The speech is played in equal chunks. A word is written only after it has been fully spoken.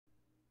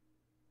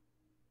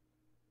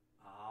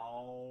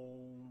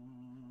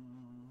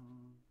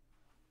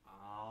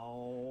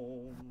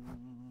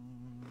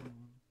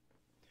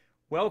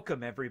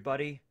Welcome,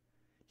 everybody,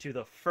 to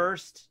the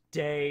first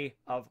day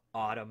of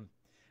autumn.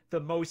 The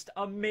most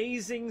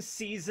amazing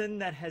season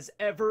that has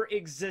ever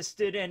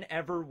existed and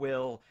ever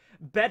will.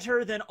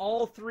 Better than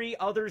all three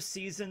other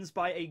seasons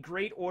by a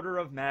great order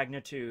of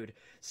magnitude.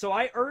 So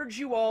I urge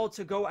you all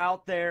to go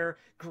out there,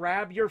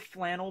 grab your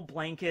flannel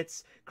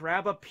blankets,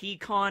 grab a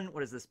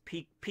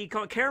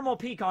caramel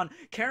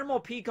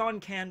pecan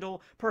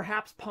candle,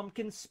 perhaps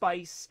pumpkin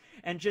spice,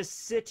 and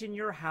just sit in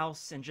your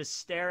house and just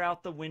stare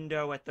out the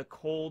window at the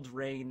cold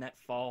rain that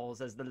falls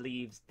as the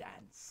leaves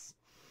dance.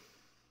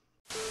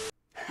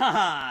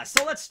 Haha,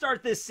 so let's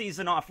start this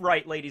season off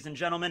right, ladies and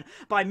gentlemen,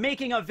 by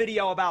making a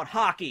video about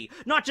hockey.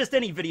 Not just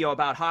any video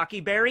about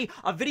hockey, Barry.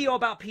 A video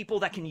about people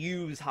that can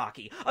use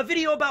hockey. A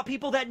video about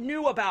people that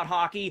knew about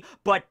hockey,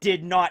 but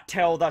did not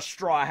tell the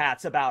Straw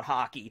Hats about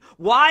hockey.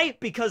 Why?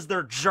 Because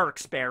they're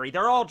jerks, Barry.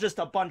 They're all just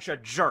a bunch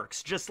of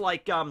jerks. Just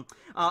like,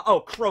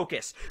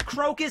 Crocus.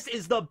 Crocus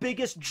is the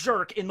biggest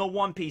jerk in the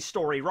One Piece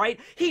story, right?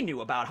 He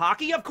knew about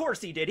hockey. Of course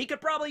he did. He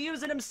could probably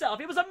use it himself.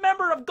 He was a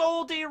member of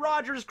Gold D.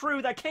 Rogers'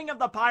 crew, the king of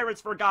the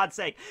pirates, for God's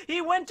sake. He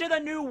went to the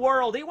New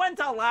World. He went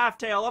to Laugh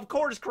Tale. Of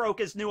course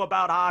Crocus knew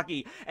about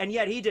hockey, and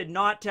yet he did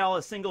not tell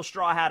a single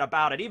Straw Hat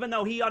about it, even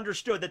though he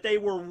understood that they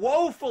were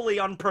woefully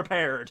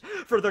unprepared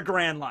for the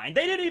Grand Line.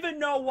 They didn't even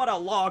know what a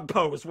log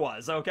pose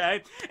was,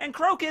 okay? And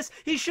Crocus,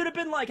 he should have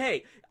been like,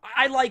 hey,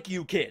 I like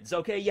you kids,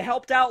 okay? You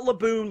helped out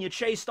Laboon. You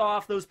chased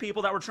off those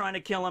people that were trying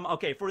to kill him.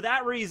 Okay, for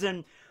that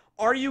reason,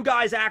 are you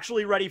guys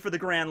actually ready for the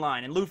Grand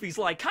Line? And Luffy's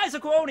like,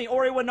 Kaizokuoni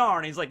Oriwanar.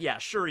 And he's like, yeah,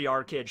 sure you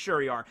are, kid,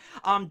 sure you are.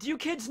 Do you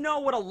kids know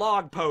what a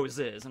log pose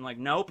is? And like,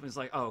 nope. And he's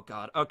like, oh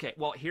god, okay,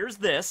 well, here's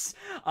this.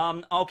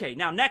 Okay,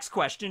 now next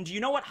question, do you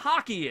know what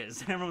Haki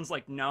is? And everyone's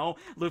like, no.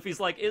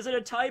 Luffy's like, is it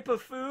a type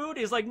of food?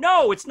 He's like,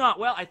 no, it's not.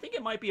 Well, I think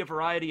it might be a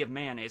variety of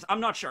mayonnaise. I'm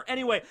not sure.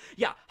 Anyway,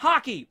 yeah,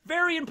 Haki,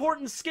 very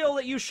important skill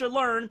that you should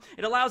learn.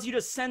 It allows you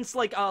to sense,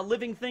 like,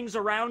 living things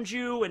around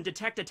you and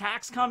detect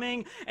attacks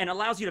coming, and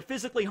allows you to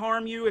physically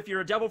harm you if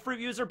you're a devil fruit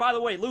user. By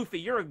the way, Luffy,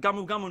 you're a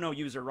Gumu Gumu no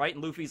user, right?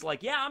 And Luffy's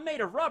like, yeah, I'm made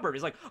of rubber.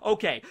 He's like,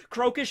 okay.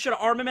 Crocus should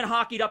have armament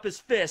hockeyed up his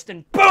fist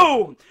and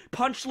boom!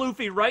 Punched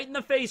Luffy right in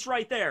the face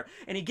right there.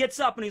 And he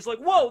gets up and he's like,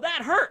 whoa,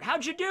 that hurt.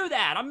 How'd you do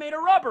that? I'm made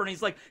of rubber. And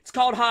he's like, it's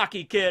called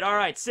hockey, kid. All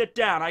right, sit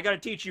down. I gotta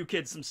teach you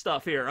kids some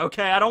stuff here,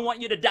 okay? I don't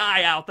want you to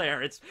die out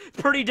there. It's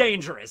pretty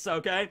dangerous,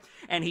 okay?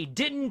 And he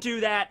didn't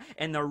do that.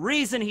 And the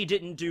reason he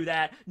didn't do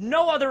that,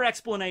 no other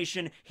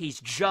explanation. He's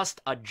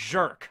just a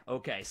jerk.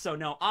 Okay, so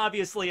no,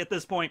 obviously at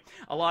this point,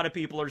 a lot of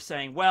people are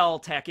saying, well,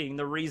 Tekking,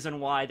 the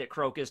reason why that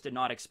Crocus did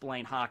not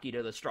explain hockey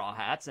to the Straw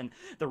Hats, and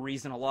the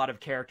reason a lot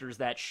of characters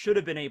that should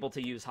have been able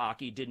to use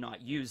hockey did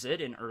not use it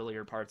in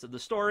earlier parts of the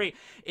story,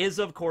 is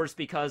of course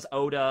because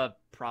Oda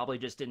probably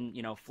just didn't,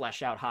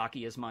 flesh out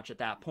hockey as much at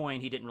that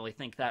point. He didn't really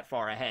think that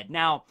far ahead.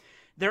 Now,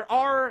 there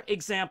are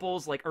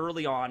examples, like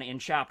early on in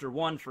Chapter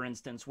 1, for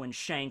instance, when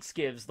Shanks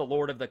gives the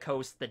Lord of the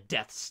Coast the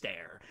death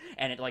stare,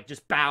 and it, like,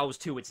 just bows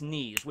to its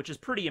knees, which is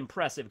pretty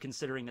impressive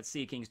considering that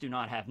Sea Kings do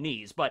not have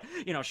knees. But,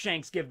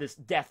 Shanks give this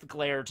death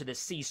glare to this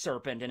sea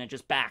serpent, and it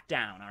just backed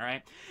down,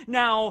 alright?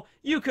 Now,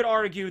 you could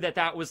argue that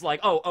that was like,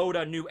 oh,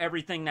 Oda knew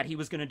everything that he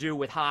was going to do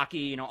with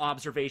hockey,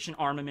 observation,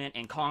 armament,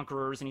 and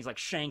conquerors, and he's like,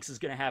 Shanks is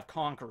going to have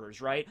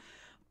conquerors, right?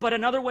 But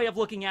another way of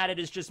looking at it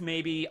is just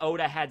maybe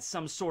Oda had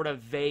some sort of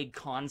vague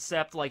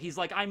concept. Like, he's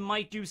like, I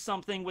might do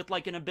something with,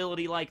 like, an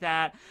ability like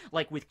that,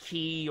 like with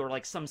Ki or,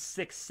 like, some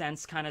sixth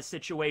sense kind of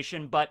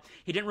situation, but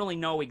he didn't really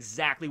know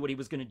exactly what he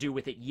was going to do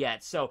with it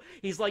yet. So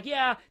he's like,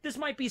 yeah, this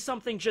might be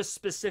something just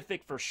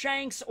specific for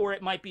Shanks, or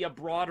it might be a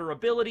broader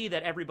ability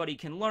that everybody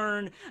can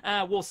learn.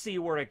 We'll see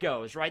where it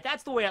goes, right?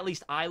 That's the way at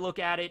least I look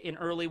at it in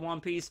early One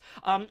Piece.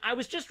 I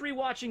was just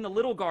rewatching the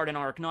Little Garden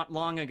arc not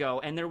long ago,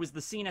 and there was the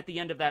scene at the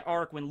end of that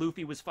arc when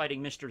Luffy was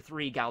fighting Mr.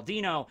 3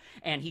 Galdino,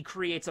 and he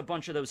creates a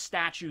bunch of those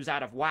statues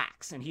out of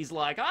wax, and he's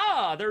like,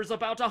 there's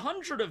about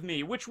 100 of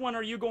me. Which one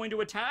are you going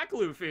to attack,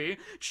 Luffy?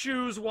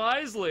 Choose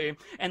wisely.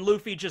 And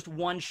Luffy just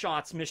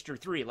one-shots Mr.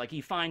 3. Like,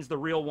 he finds the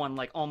real one,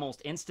 like,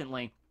 almost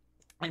instantly.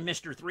 And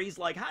Mr. 3's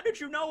like, how did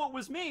you know it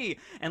was me?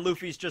 And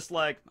Luffy's just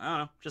like, I don't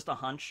know, just a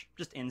hunch,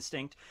 just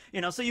instinct.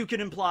 So you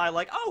could imply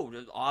like, oh,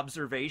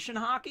 observation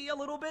hockey a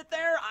little bit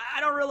there? I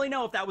don't really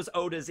know if that was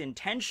Oda's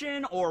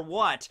intention or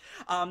what.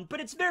 But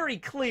it's very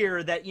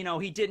clear that,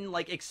 he didn't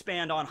like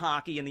expand on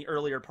hockey in the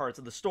earlier parts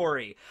of the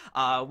story.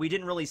 We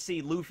didn't really see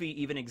Luffy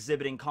even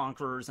exhibiting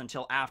conquerors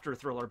until after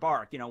Thriller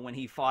Bark, when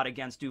he fought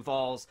against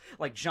Duval's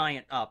like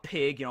giant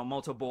pig,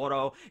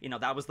 Motoboro.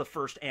 That was the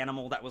first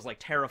animal that was like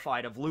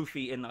terrified of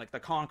Luffy in like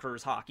the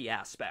Conqueror's hockey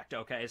aspect,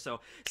 okay?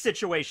 So,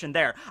 situation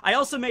there. I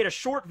also made a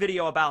short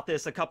video about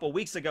this a couple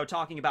weeks ago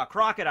talking about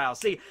Crocodile.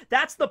 See,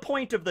 that's the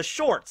point of the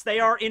shorts. They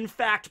are, in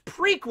fact,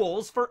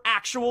 prequels for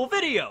actual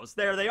videos.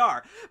 There they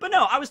are. But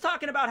no, I was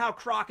talking about how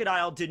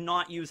Crocodile did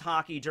not use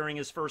hockey during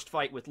his first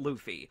fight with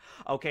Luffy,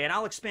 okay? And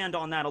I'll expand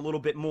on that a little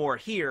bit more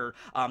here,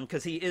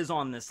 because he is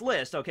on this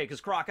list, okay?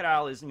 Because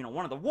Crocodile is,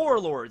 one of the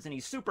warlords, and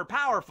he's super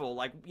powerful.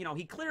 Like,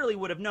 he clearly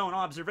would have known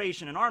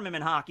observation and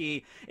armament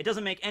hockey. It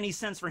doesn't make any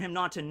sense for him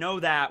not to know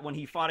that when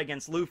he fought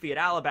against Luffy at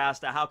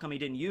Alabasta, how come he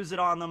didn't use it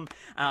on them?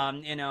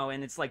 You know,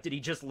 and it's like, did he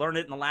just learn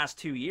it in the last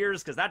 2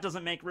 years? Because that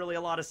doesn't make really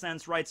a lot of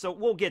sense, right? So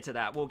we'll get to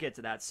that. We'll get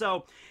to that.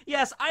 So,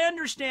 yes, I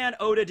understand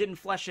Oda didn't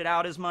flesh it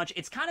out as much.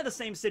 It's kind of the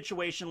same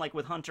situation like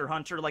with Hunter x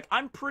Hunter. Like,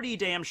 I'm pretty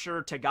damn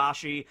sure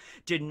Togashi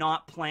did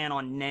not plan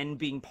on Nen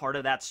being part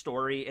of that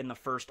story in the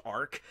first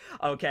arc,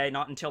 okay?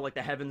 Not until, like,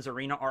 the Heaven's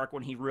Arena arc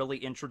when he really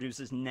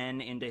introduces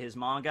Nen into his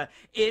manga.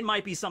 It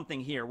might be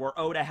something here where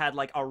Oda had,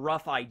 like, a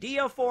rough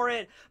idea for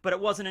it, but it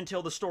wasn't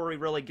until the story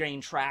really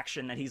gained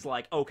traction that he's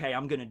like, okay,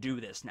 I'm gonna do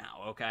this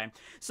now, okay?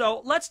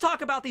 So, let's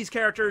talk about these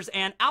characters,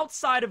 and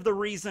outside of the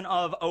reason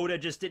of Oda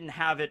just didn't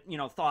have it, you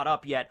know, thought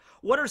up yet,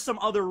 what are some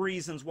other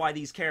reasons why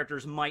these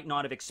characters might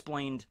not have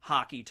explained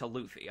Haki to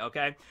Luffy,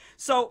 okay?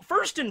 So,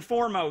 first and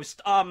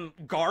foremost,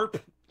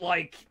 Garp,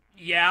 like,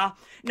 yeah.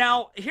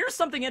 Now, here's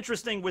something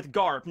interesting with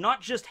Garp.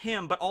 Not just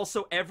him, but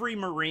also every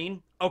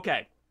Marine.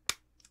 Okay.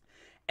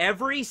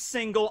 Every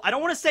single... I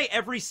don't want to say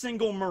every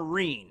single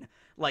Marine.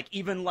 Like,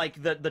 even,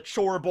 like, the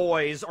chore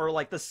boys or,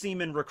 like, the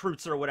seaman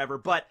recruits or whatever.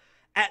 But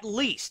at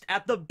least,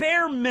 at the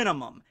bare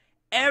minimum,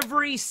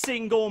 every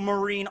single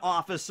Marine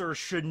officer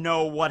should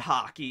know what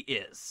Haki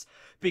is.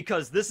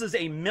 Because this is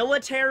a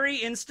military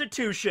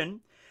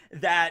institution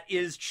that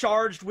is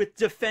charged with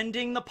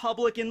defending the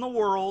public in the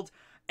world,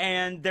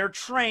 and they're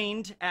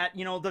trained at,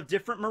 you know, the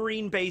different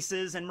Marine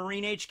bases and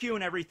Marine HQ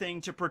and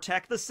everything to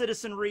protect the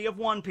citizenry of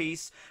One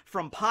Piece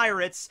from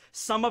pirates,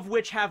 some of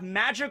which have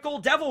magical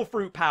devil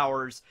fruit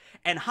powers,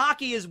 and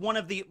Haki is one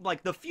of the,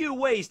 like, the few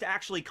ways to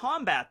actually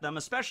combat them,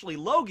 especially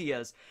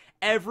Logia's.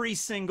 Every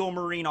single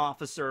Marine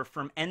officer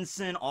from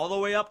ensign all the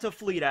way up to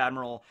fleet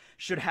admiral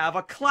should have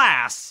a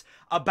class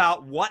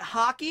about what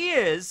Haki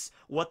is,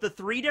 what the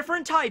 3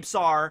 different types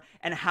are,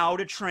 and how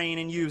to train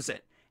and use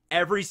it.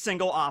 Every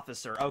single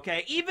officer,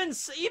 okay? Even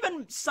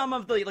some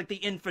of the, like, the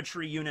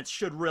infantry units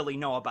should really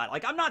know about it.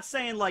 Like, I'm not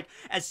saying, like,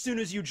 as soon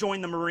as you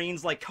join the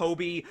Marines, like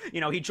Kobe,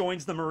 you know, he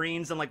joins the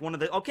Marines and, like, one of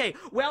the, okay,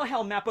 well,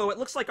 hell, Meppo, it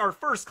looks like our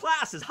first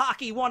class is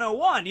Haki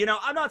 101, you know?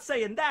 I'm not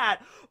saying that,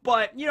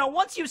 but, you know,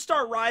 once you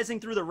start rising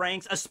through the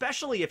ranks,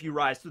 especially if you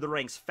rise through the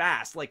ranks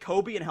fast, like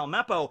Kobe and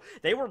Helmeppo,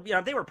 they were, you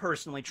know, they were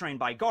personally trained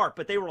by Garp,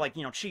 but they were, like,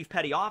 you know, chief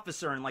petty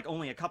officer in, like,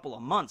 only a couple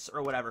of months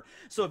or whatever.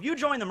 So if you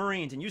join the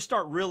Marines and you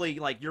start really,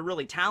 like, you're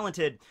really talented,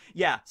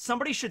 yeah,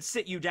 somebody should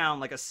sit you down,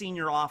 like a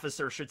senior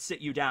officer should sit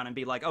you down and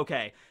be like,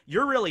 okay,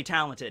 you're really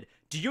talented.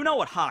 Do you know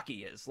what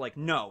Haki is? Like,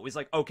 no. He's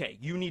like, okay,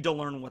 you need to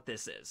learn what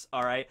this is,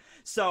 all right?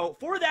 So,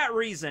 for that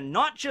reason,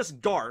 not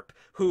just Garp,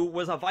 who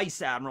was a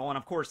vice admiral, and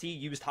of course he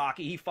used Haki,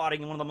 he fought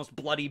in one of the most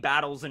bloody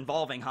battles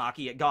involving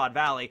Haki at God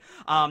Valley,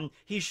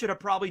 he should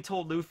have probably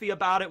told Luffy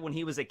about it when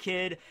he was a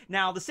kid.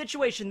 Now, the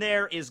situation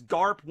there is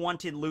Garp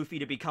wanted Luffy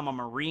to become a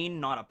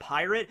Marine, not a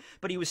pirate,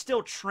 but he was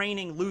still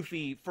training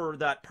Luffy for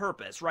that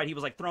purpose, right? He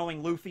was, like,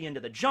 throwing Luffy into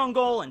the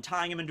jungle and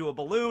tying him into a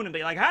balloon and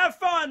being like, have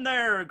fun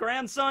there,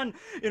 grandson,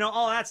 you know,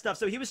 all that stuff.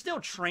 So he was still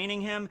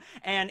training him,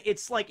 and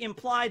it's, like,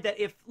 implied that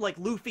if, like,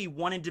 Luffy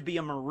wanted to be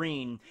a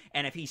Marine,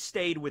 and if he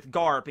stayed with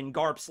Garp, and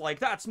Garp's like,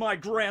 that's my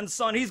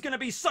grandson, he's gonna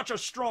be such a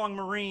strong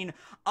Marine,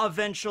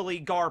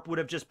 eventually Garp would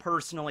have just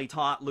personally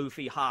taught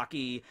Luffy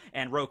Haki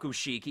and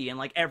Rokushiki and,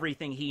 like,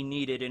 everything he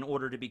needed in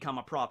order to become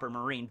a proper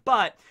Marine.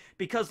 But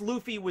because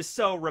Luffy was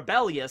so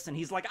rebellious, and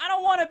he's like, I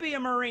don't want to be a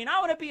Marine, I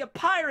want to be a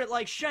pirate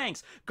like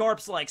Shanks,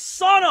 Garp's like,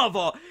 son of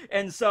a...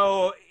 And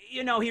so,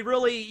 you know, he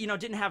really, you know,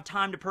 didn't have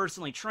time to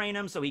personally train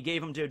him, so he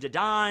gave him to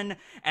Dadan,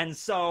 and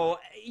so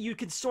you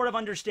could sort of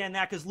understand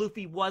that, because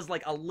Luffy was,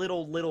 like, a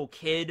little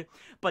kid,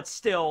 but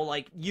still,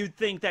 like, you'd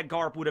think that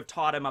Garp would have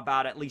taught him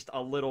about at least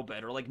a little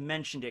bit, or, like,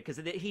 mentioned it,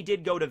 because he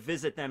did go to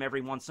visit them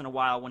every once in a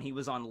while when he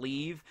was on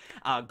leave.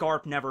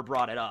 Garp never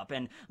brought it up,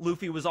 and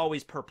Luffy was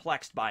always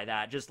perplexed by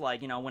that, just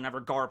like, you know, whenever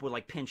Garp would,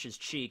 like, pinch his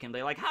cheek and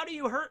be like, how do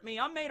you hurt me?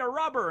 I'm made of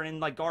rubber, and,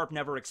 like, Garp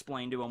never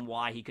explained to him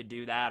why he could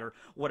do that, or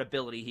what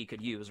ability he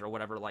could use, or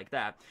whatever like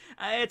that.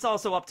 It's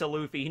also up to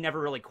Luffy. He never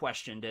really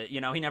questioned it,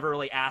 you know, he never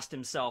really asked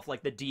himself,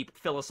 like, the deep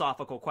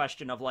philosophical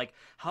question of, like,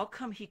 how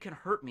come he can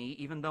hurt me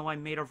even though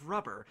I'm made of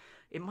rubber?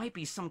 It might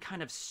be some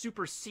kind of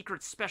super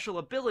secret special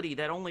ability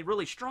that only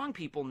really strong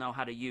people know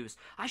how to use.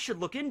 I should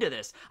look into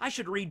this. I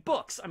should read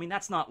books. I mean,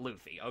 that's not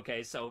Luffy,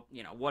 okay? So,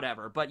 you know,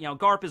 whatever. But, you know,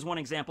 Garp is one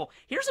example.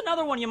 Here's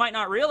another one you might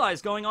not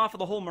realize, going off of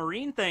the whole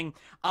Marine thing.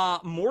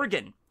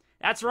 Morgan.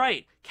 That's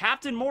right,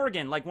 Captain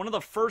Morgan, like one of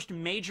the first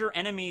major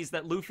enemies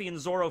that Luffy and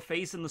Zoro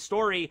face in the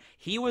story,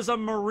 he was a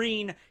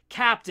Marine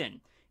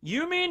captain.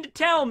 You mean to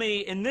tell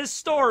me, in this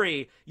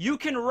story, you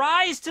can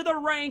rise to the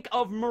rank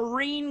of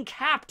Marine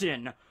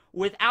captain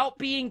without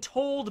being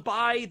told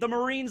by the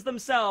Marines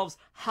themselves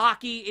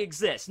Haki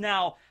exists?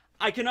 Now,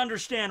 I can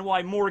understand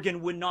why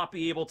Morgan would not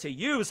be able to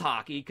use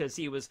Haki, because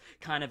he was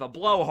kind of a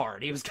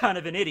blowhard. He was kind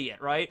of an idiot,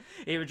 right?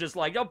 He was just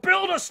like, oh,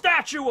 build a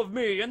statue of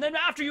me, and then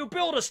after you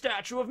build a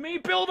statue of me,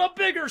 build a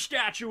bigger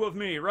statue of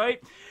me,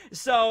 right?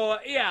 So,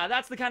 yeah,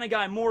 that's the kind of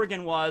guy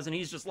Morgan was, and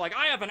he's just like,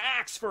 I have an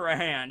axe for a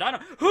hand.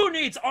 Who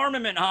needs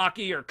armament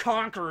Haki or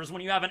conquerors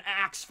when you have an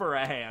axe for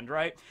a hand,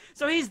 right?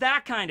 So he's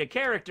that kind of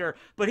character,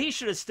 but he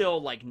should have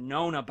still, like,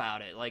 known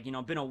about it, like, you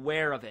know, been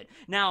aware of it.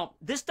 Now,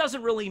 this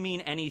doesn't really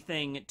mean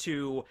anything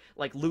to,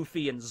 like,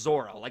 Luffy and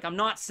Zoro. Like, I'm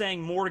not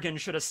saying Morgan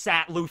should have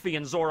sat Luffy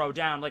and Zoro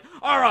down, like,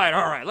 all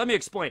right, let me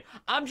explain.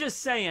 I'm just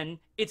saying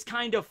it's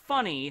kind of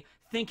funny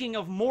thinking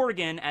of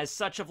Morgan as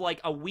such of,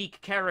 like, a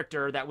weak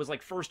character that was,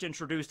 like, first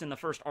introduced in the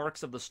first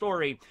arcs of the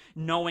story,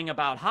 knowing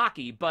about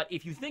Haki. But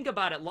if you think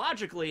about it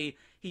logically,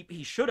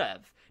 he should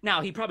have.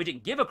 Now, he probably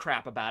didn't give a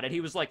crap about it.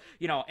 He was like,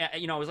 it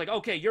was like,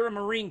 okay, you're a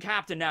Marine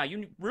captain now.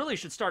 You really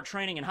should start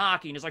training in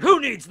Haki. And he's like, who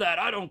needs that?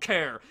 I don't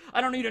care.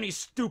 I don't need any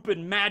stupid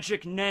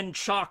magic Nen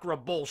chakra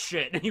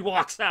bullshit. And he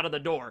walks out of the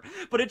door.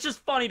 But it's just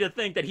funny to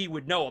think that he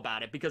would know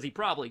about it, because he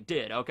probably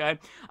did, okay?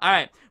 All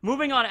right,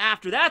 moving on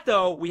after that,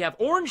 though, we have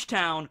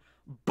Orangetown.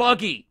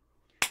 Buggy.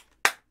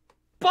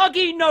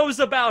 Buggy knows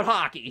about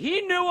Haki.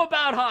 He knew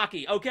about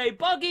Haki, okay?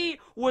 Buggy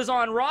was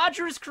on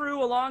Roger's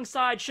crew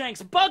alongside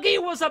Shanks. Buggy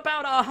was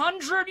about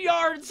 100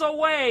 yards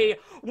away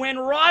when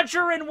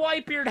Roger and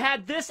Whitebeard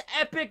had this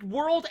epic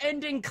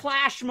world-ending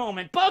clash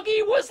moment.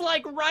 Buggy was,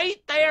 like,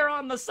 right there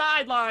on the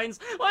sidelines,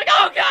 like,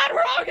 oh god,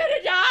 we're all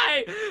gonna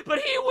die!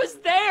 But he was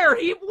there.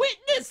 He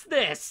witnessed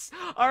this,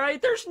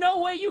 alright? There's no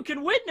way you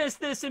can witness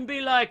this and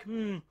be like,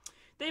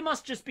 they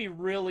must just be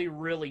really,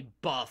 really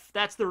buff.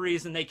 That's the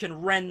reason they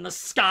can rend the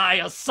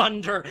sky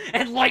asunder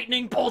and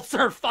lightning bolts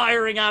are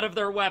firing out of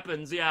their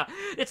weapons, yeah.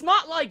 It's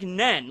not like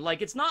Nen.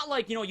 Like, it's not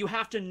like, you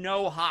have to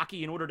know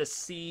Haki in order to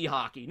see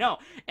Haki. No,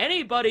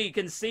 anybody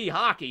can see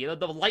Haki.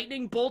 The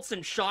lightning bolts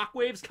and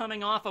shockwaves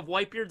coming off of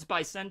Whitebeard's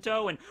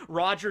Bicento and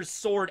Roger's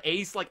sword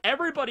ace, like,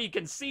 everybody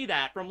can see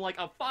that from, like,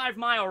 a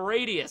 5-mile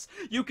radius.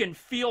 You can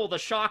feel the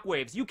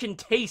shockwaves. You can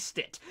taste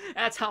it.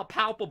 That's how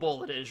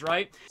palpable it is,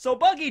 right? So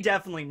Buggy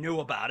definitely knew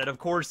about it. Of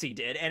course he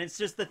did. And it's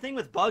just the thing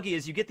with Buggy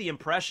is you get the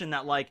impression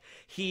that, like,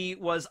 he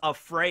was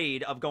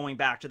afraid of going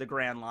back to the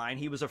Grand Line.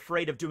 He was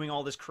afraid of doing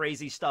all this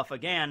crazy stuff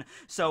again.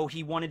 So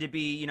he wanted to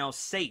be,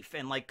 safe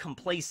and, like,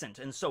 complacent.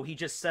 And so he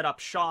just set up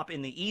shop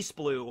in the East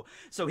Blue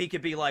so he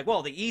could be like,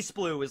 well, the East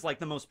Blue is, like,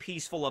 the most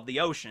peaceful of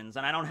the oceans.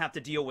 And I don't have to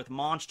deal with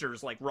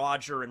monsters like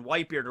Roger and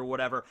Whitebeard or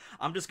whatever.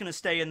 I'm just going to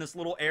stay in this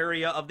little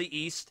area of the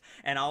East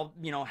and I'll,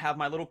 have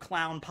my little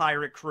clown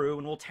pirate crew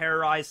and we'll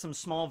terrorize some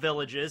small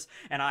villages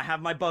and I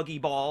have my buggy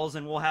balls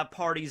and we'll have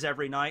parties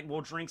every night and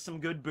we'll drink some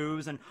good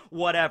booze and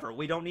whatever.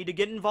 We don't need to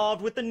get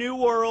involved with the New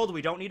World.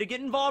 We don't need to get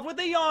involved with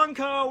the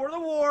Yonko or the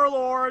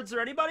Warlords or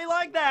anybody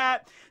like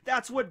that.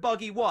 That's what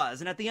Buggy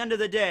was. And at the end of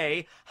the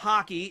day,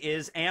 Haki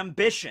is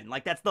ambition.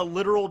 Like, that's the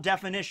literal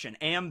definition,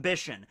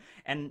 ambition.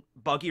 And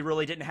Buggy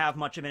really didn't have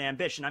much of an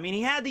ambition. I mean,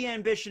 he had the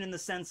ambition in the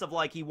sense of,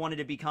 like, he wanted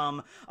to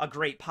become a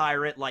great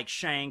pirate like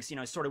Shanks,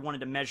 sort of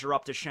wanted to measure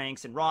up to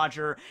Shanks and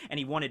Roger, and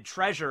he wanted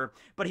treasure,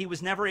 but he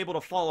was never able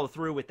to follow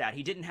through with that.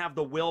 He didn't have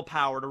the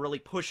willpower to really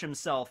push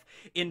himself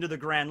into the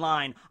Grand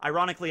Line.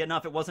 Ironically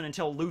enough, it wasn't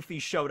until Luffy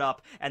showed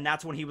up, and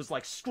that's when he was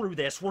like, screw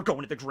this, we're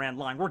going to the Grand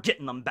Line, we're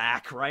getting them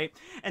back, right?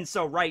 And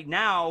so right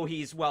now,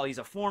 he's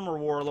a former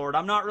warlord.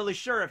 I'm not really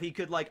sure if he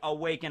could, like,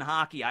 awaken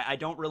Haki. I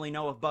don't really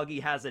know if Buggy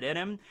has it in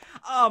him,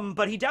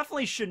 but he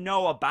definitely should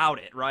know about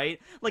it, right?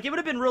 Like, it would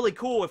have been really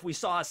cool if we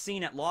saw a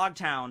scene at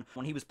Logtown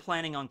when he was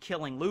planning on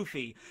killing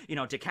Luffy,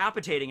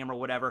 decapitating him or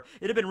whatever.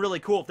 It'd have been really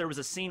cool if there was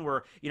a scene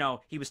where,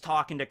 he was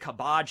talking to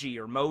Kabaji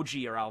or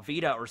Moji or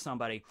Alvida or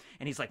somebody,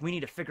 and he's like, we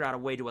need to figure out a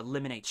way to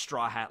eliminate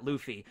Straw Hat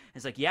Luffy. And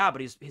it's like, yeah,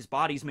 but his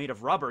body's made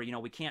of rubber,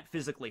 we can't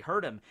physically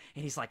hurt him.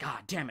 And he's like,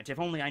 ah, damn it, if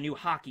only I knew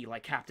Haki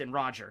like Captain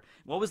Roger.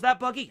 What was that,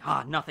 Buggy?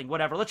 Ah, nothing,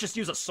 whatever, let's just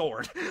use a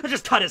sword. Let's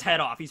just cut his head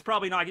off. He's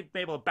probably not going to be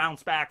able to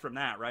bounce back from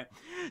that, right?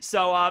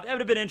 So, it would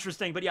have been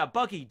interesting, but yeah,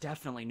 Buggy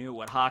definitely knew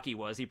what Haki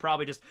was. He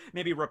probably just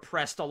maybe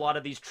repressed a lot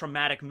of these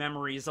traumatic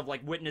memories of,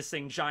 like,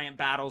 witnessing giant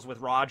battles with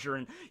Roger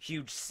and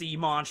huge sea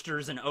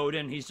monsters and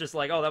Odin. He's just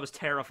like, oh, that was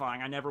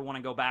terrifying. I never want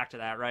to go back to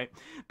that, right?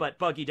 But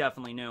Buggy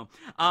definitely knew.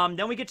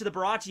 Then we get to the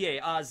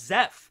Baratier.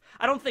 Zeph.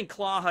 I don't think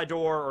Klahador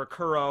or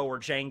Kuro or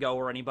Django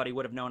or anybody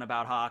would have known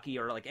about Haki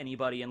or, like,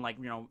 anybody in, like,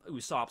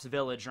 Usopp's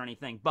village or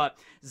anything. But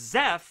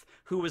Zeph,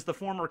 who was the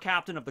former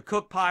captain of the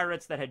Cook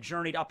Pirates that had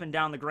journeyed up and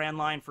down the Grand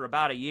Line for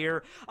about a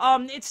year,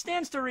 it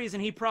stands to reason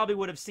he probably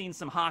would have seen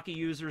some Haki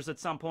users at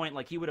some point.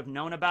 Like, he would have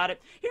known about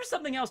it. Here's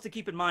something else to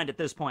keep in mind at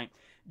this point.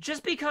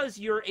 just because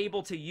you're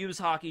able to use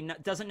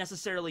Haki doesn't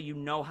necessarily you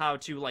know how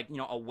to, like, you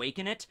know,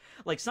 awaken it.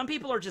 Like, some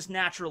people are just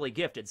naturally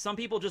gifted. Some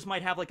people just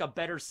might have, like, a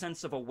better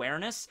sense of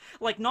awareness.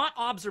 Like, not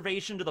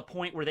observation to the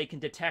point where they can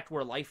detect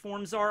where life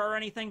forms are or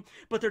anything,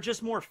 but they're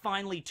just more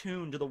finely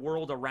tuned to the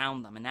world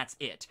around them, and that's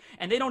it.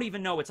 And they don't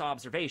even know it's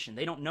observation.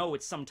 They don't know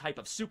it's some type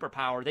of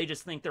superpower. They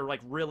just think they're,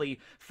 like, really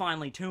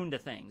finely tuned to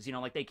things. You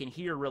know, like, they can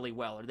hear really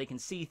well, or they can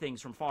see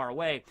things from far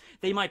away.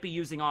 They might be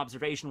using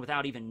observation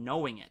without even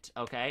knowing it,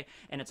 okay?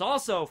 And it's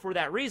also, for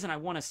that reason, I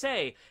want to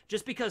say,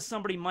 just because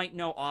somebody might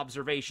know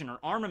observation or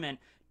armament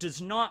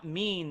does not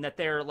mean that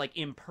they're, like,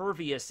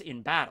 impervious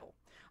in battle,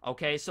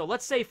 okay? So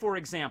let's say, for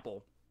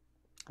example,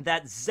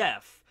 that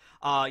Zeph,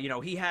 you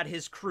know, he had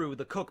his crew,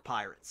 the Cook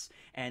Pirates,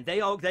 and they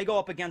go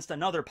up against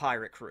another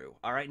pirate crew,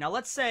 all right? Now,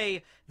 let's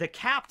say the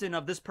captain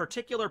of this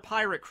particular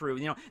pirate crew,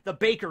 you know, the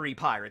Bakery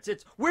Pirates,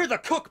 we're the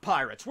Cook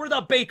Pirates, we're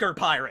the Baker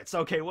Pirates,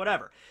 okay,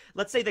 whatever.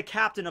 Let's say the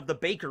captain of the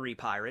Bakery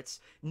Pirates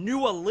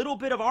knew a little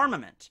bit of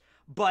armament,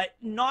 but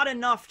not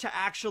enough to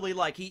actually,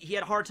 like, he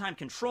had a hard time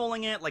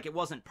controlling it, like, it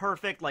wasn't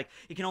perfect, like,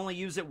 he can only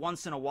use it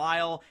once in a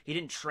while, he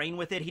didn't train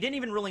with it, he didn't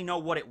even really know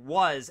what it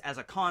was as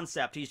a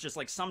concept, he's just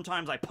like,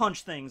 sometimes I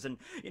punch things, and,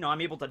 you know,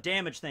 I'm able to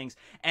damage things,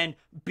 and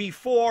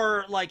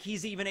before, like,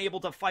 he's even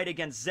able to fight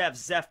against Zeph,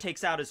 Zeph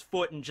takes out his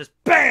foot and just,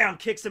 BAM!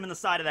 Kicks him in the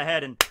side of the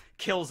head, and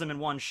kills him in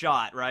one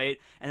shot, right?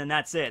 And then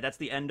that's it. That's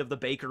the end of the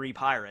Bakery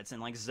Pirates,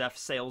 and, like, Zeph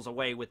sails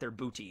away with their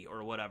booty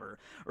or whatever,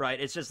 right?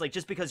 It's just like,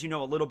 just because you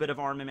know a little bit of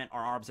armament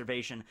or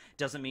observation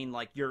doesn't mean,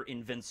 like, you're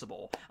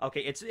invincible. Okay,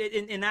 it's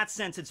in that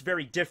sense, it's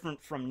very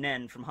different from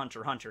Nen from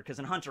Hunter x Hunter, because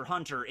in Hunter x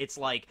Hunter, it's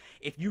like,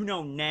 if you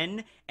know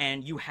Nen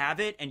and you have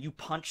it and you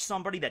punch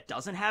somebody that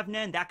doesn't have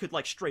Nen, that could,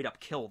 like, straight up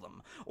kill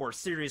them or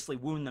seriously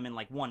wound them in,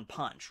 like, one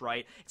punch,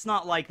 right? It's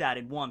not like that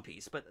in One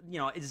Piece, but, you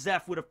know,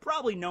 Zeph would have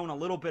probably known a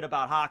little bit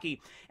about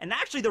Haki. And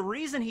actually, the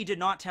reason he did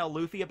not tell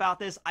Luffy about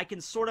this, I can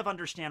sort of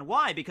understand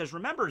why, because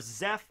remember,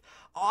 Zeph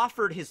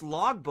offered his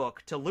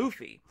logbook to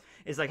Luffy.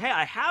 It's like, hey,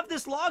 I have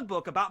this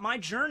logbook about my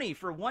journey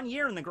for 1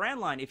 year in the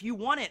Grand Line. If you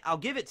want it, I'll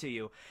give it to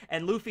you.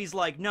 And Luffy's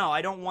like, no,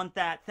 I don't want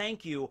that.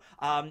 Thank you.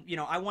 You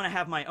know, I want to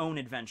have my own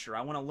adventure.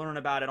 I want to learn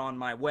about it on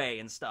my way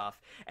and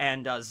stuff.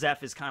 And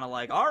Zeph is kind of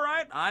like, all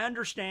right, I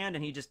understand.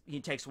 And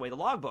he takes away the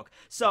logbook.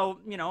 So,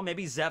 you know,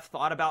 maybe Zeph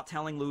thought about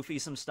telling Luffy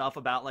some stuff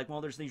about, like,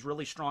 well, there's these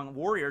really strong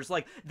warriors.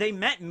 Like, they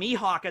met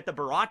Mihawk at the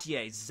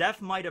Baratier.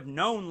 Zeph might have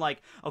known,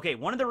 like, okay,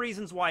 one of the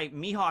reasons why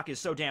Mihawk is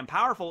so damn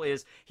powerful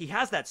is he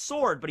has that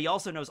sword, but he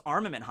also knows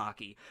armament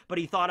Haki. But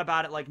he thought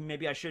about it like,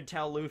 maybe I should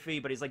tell Luffy,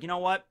 but he's like, you know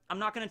what? I'm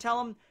not going to tell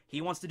him.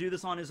 He wants to do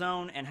this on his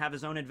own and have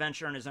his own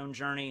adventure and his own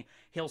journey.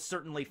 He'll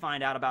certainly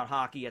find out about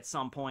Haki at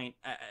some point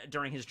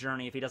during his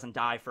journey if he doesn't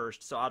die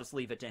first, so I'll just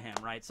leave it to him,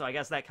 right? So I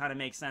guess that kind of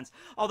makes sense.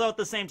 Although at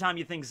the same time,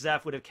 you think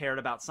Zeph would have cared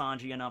about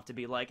Sanji enough to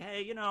be like,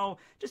 hey, you know,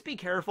 just be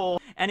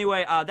careful.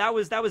 Anyway, that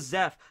was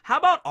Zeph. How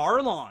about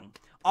Arlong?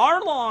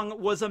 Arlong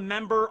was a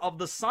member of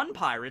the Sun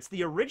Pirates,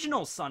 the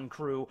original Sun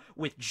crew,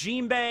 with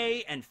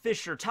Jinbei and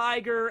Fisher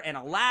Tiger and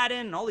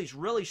Aladdin and all these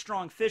really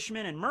strong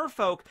fishmen and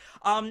merfolk,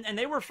 and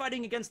they were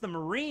fighting against the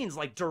Marines,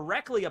 like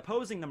directly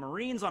opposing the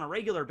Marines on a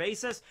regular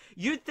basis.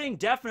 You'd think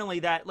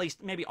definitely that at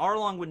least maybe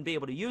Arlong wouldn't be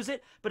able to use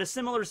it, but a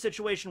similar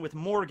situation with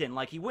Morgan,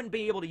 like he wouldn't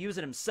be able to use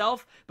it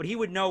himself, but he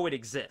would know it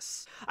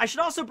exists. I should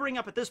also bring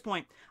up at this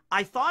point,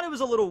 I thought it was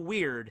a little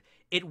weird.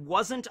 It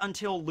wasn't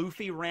until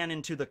Luffy ran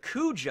into the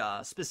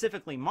Kuja,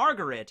 specifically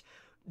Margaret,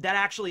 that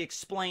actually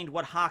explained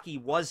what Haki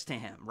was to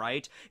him,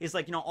 right? It's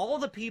like, you know, all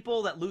the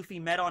people that Luffy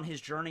met on his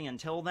journey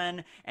until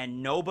then,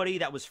 and nobody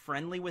that was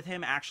friendly with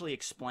him actually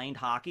explained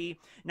Haki.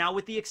 Now,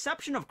 with the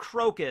exception of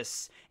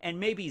Crocus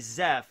and maybe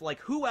Zeph, like,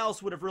 who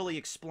else would have really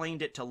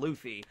explained it to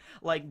Luffy?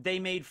 Like, they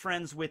made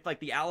friends with, like,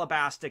 the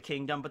Alabasta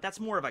Kingdom, but that's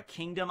more of a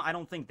kingdom. I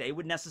don't think they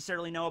would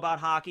necessarily know about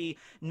Haki.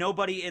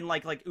 Nobody in,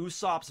 like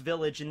Usopp's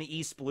village in the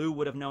East Blue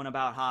would have known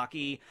about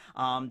Haki.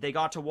 They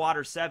got to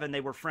Water 7,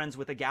 they were friends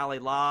with the Galley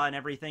La and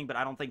everything, but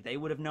I don't think they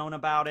would have known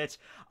about it.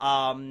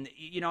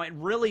 You know, it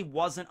really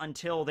wasn't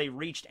until they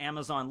reached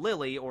Amazon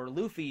Lily, or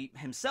Luffy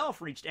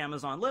himself reached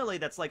Amazon Lily,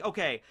 that's like,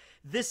 okay,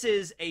 this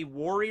is a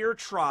warrior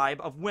tribe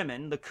of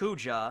women, the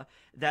Kuja,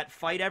 that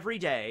fight every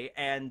day,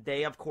 and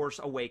they, of course,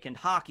 awakened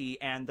Haki,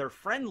 and they're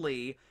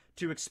friendly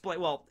to explain,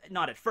 well,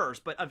 not at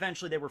first, but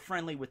eventually they were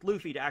friendly with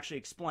Luffy to actually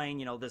explain,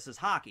 you know, this is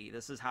Haki,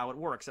 this is how it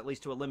works, at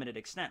least to a limited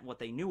extent, what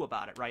they knew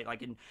about it, right?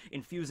 Like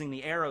infusing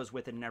the arrows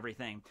with it and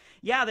everything.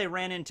 Yeah, they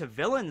ran into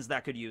villains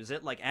that could use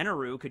it, like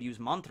Eneru could use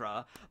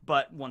Mantra,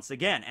 but once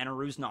again,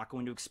 Eneru's not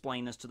going to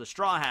explain this to the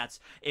Straw Hats.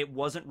 It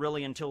wasn't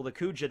really until the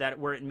Kuja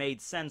where it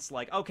made sense,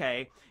 like,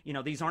 okay, you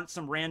know, these aren't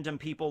some random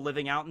people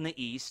living out in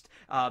the East,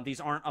 these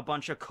aren't a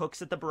bunch of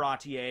cooks at the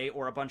Baratier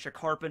or a bunch of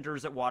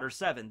carpenters at Water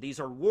 7. These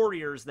are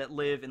warriors that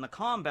live in in the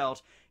Calm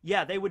Belt,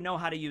 yeah, they would know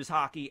how to use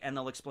Haki, and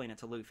they'll explain it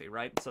to Luffy,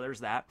 right? So there's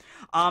that.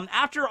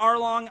 After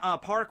Arlong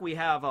Park, we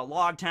have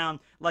Logtown.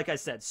 Like I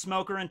said,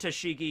 Smoker and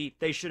Tashigi,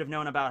 they should have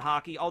known about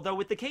Haki. Although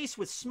with the case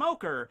with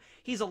Smoker,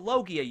 he's a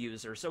Logia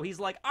user. So he's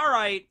like, all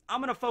right,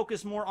 I'm going to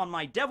focus more on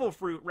my Devil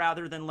Fruit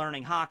rather than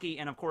learning Haki.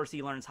 And of course,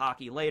 he learns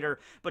Haki later.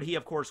 But he,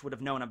 of course, would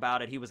have known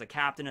about it. He was a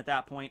captain at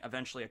that point,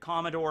 eventually a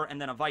Commodore,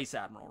 and then a Vice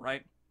Admiral,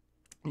 right?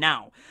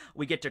 Now,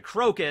 we get to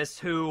Crocus,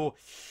 who,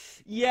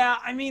 yeah,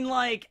 I mean,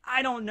 like,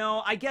 I don't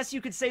know. I guess you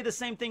could say the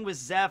same thing with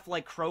Zeph.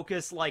 Like,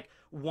 Crocus, like,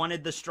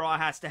 wanted the Straw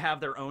Hats to have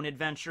their own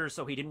adventure,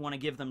 so he didn't want to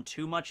give them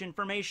too much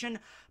information.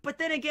 But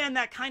then again,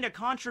 that kind of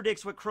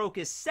contradicts what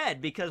Crocus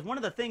said, because one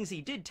of the things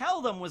he did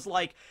tell them was,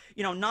 like,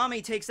 you know,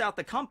 Nami takes out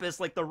the compass,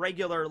 like the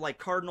regular, like,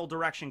 cardinal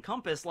direction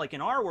compass, like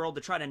in our world,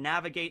 to try to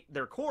navigate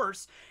their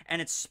course,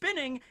 and it's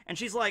spinning, and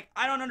she's like,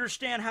 I don't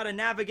understand how to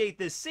navigate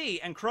this sea,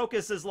 and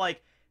Crocus is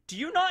like, do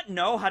you not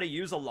know how to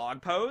use a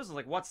log pose? I'm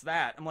like, what's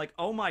that? I'm like,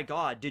 oh my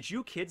god, did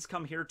you kids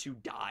come here to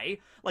die?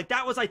 Like,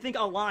 that was, I think,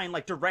 a line,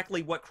 like,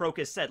 directly what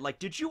Crocus said. Like,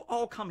 did you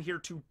all come here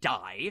to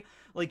die?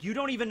 Like, you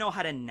don't even know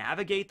how to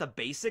navigate the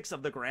basics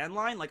of the Grand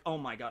Line? Like, oh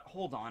my god,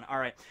 hold on,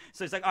 alright.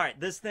 So he's like, alright,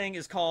 this thing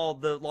is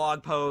called the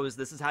log pose,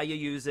 this is how you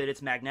use it,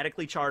 it's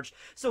magnetically charged.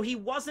 So he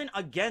wasn't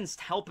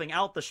against helping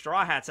out the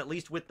Straw Hats, at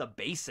least with the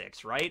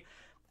basics, right?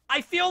 I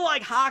feel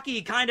like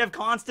Haki kind of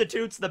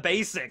constitutes the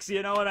basics,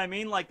 you know what I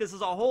mean? Like, this is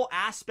a whole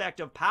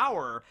aspect of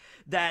power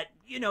that,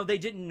 you know, they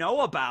didn't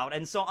know about.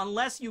 And so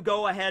unless you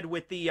go ahead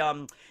with the,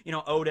 you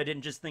know, Oda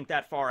didn't just think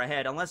that far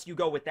ahead, unless you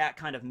go with that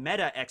kind of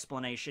meta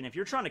explanation, if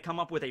you're trying to come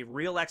up with a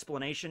real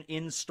explanation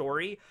in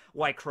story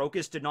why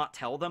Crocus did not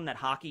tell them that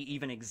Haki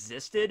even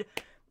existed,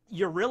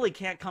 you really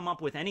can't come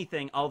up with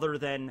anything other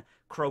than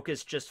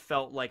Crocus just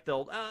felt like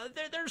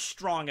they're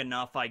strong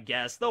enough, I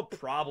guess. They'll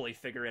probably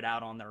figure it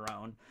out on their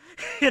own.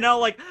 You know,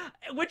 like,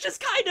 which is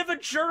kind of a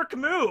jerk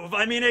move.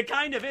 I mean, it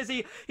kind of is.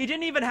 He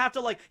didn't even have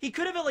to, like, he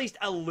could have at least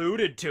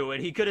alluded to it.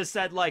 He could have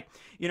said, like,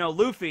 you know,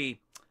 Luffy,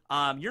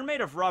 you're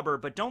made of rubber,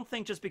 but don't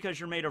think just because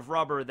you're made of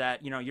rubber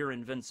that, you know, you're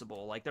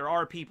invincible. Like, there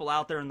are people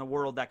out there in the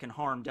world that can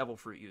harm Devil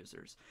Fruit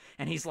users.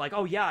 And he's like,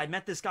 oh yeah, I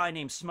met this guy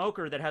named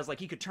Smoker that has, like,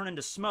 he could turn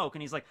into smoke.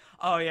 And he's like,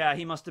 oh yeah,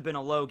 he must have been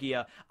a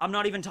Logia. I'm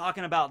not even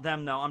talking about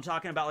them, though. I'm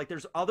talking about, like,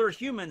 there's other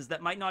humans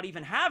that might not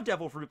even have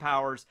Devil Fruit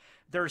powers.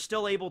 They're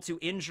still able to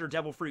injure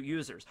Devil Fruit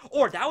users.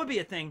 Or that would be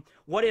a thing.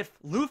 What if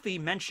Luffy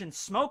mentioned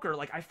Smoker?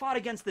 Like, I fought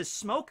against this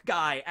smoke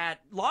guy at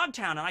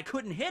Logtown and I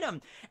couldn't hit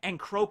him. And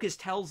Crocus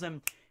tells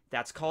him,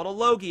 that's called a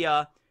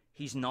Logia.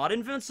 He's not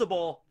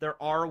invincible. There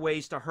are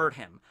ways to hurt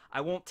him. I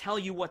won't tell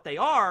you what they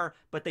are,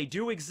 but they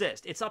do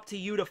exist. It's up to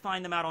you to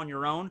find them out on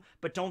your own,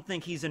 but don't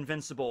think he's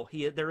invincible.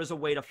 There is a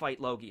way to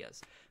fight Logias.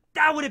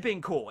 That would have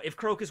been cool if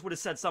Crocus would have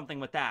said something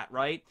with that,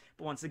 right?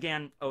 But once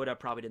again, Oda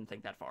probably didn't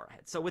think that far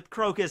ahead. So with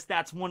Crocus,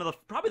 that's one of the,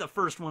 probably the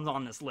first ones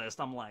on this list.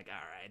 I'm like,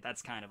 all right,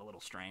 that's kind of a little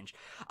strange.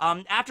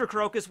 After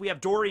Crocus, we have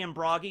Dory and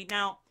Broggy.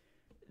 Now,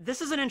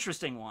 this is an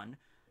interesting one.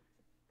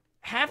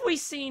 Have we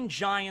seen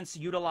Giants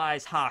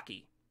utilize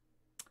Haki?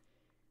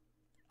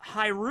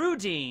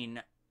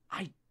 Hirudin,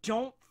 I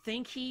don't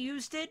think he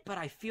used it, but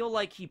I feel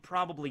like he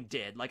probably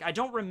did. Like, I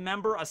don't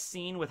remember a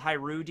scene with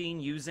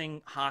Hirudin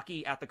using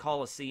Haki at the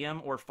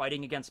Coliseum or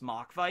fighting against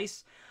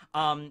Machvice.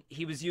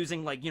 He was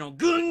using, like, you know,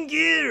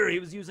 Gungir! He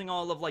was using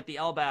all of, like, the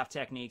Elbaf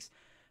techniques,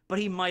 but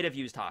he might have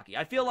used Haki.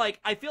 I feel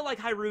like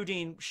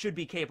Hirudin should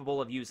be capable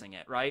of using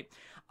it, right?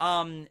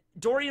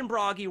 Dory and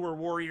Broggy were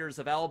warriors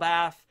of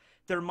Elbaf.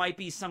 There might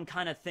be some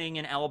kind of thing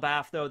in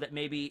Elbaf, though, that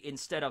maybe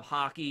instead of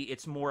Haki,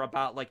 it's more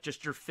about, like,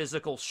 just your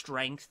physical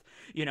strength.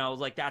 You know,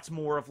 like, that's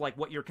more of, like,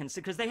 what you're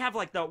considering. Because they have,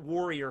 like, the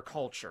warrior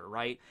culture,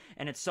 right?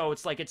 And it's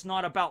like, it's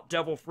not about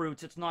devil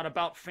fruits. It's not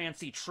about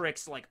fancy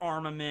tricks like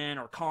armament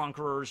or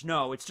conquerors.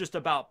 No, it's just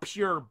about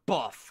pure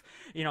buff.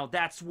 You know,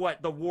 that's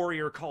what the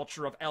warrior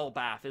culture of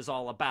Elbaf is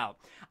all about.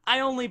 I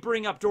only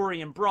bring up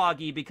Dory and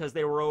Broggy because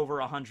they were over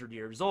 100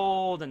 years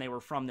old, and they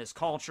were from this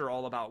culture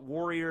all about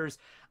warriors.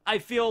 I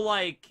feel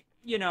like,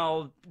 you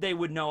know, they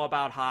would know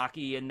about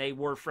Haki, and they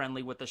were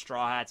friendly with the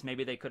Straw Hats.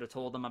 Maybe they could have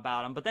told them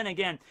about them. But then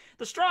again,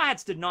 the Straw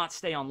Hats did not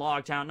stay on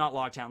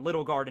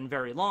Little Garden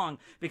very long,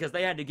 because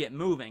they had to get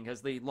moving,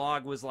 because the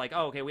log was like,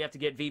 oh, okay, we have to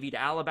get Vivi to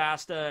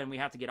Alabasta, and we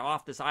have to get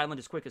off this island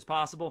as quick as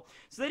possible.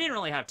 So they didn't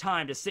really have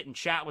time to sit and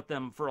chat with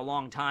them for a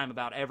long time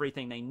about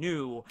everything they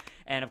knew.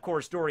 And of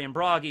course, Dory and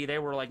Broggy, they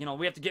were like, you know,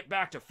 we have to get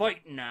back to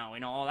fighting now, you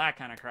know, all that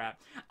kind of crap.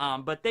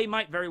 But they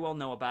might very well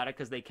know about it,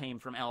 because they came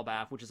from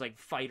Elbaf, which is like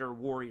fighter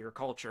warrior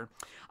culture.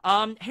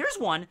 Here's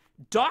one,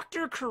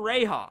 Dr.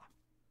 Kureha.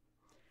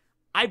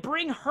 I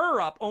bring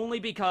her up only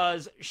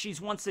because she's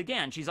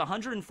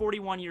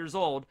 141 years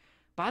old.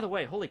 By the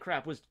way, holy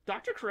crap, was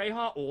Dr.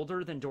 Kureha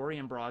older than Dory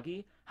and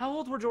Broggy? How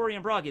old were Dory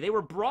and Broggy? They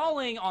were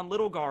brawling on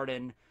Little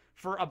Garden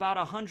for about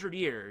 100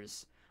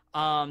 years.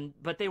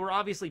 But they were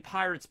obviously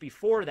pirates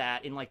before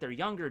that in like their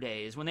younger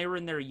days, when they were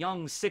in their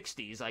young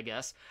 60s, I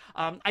guess.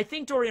 I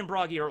think Dory and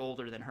Broggy are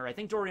older than her. I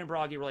think Dory and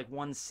Broggy were like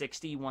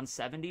 160,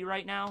 170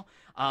 right now.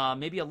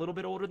 Maybe a little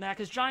bit older than that,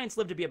 because giants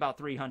live to be about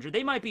 300.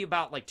 They might be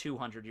about like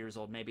 200 years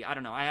old, maybe. I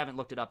don't know. I haven't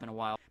looked it up in a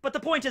while. But the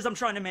point is I'm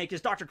trying to make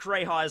is Dr.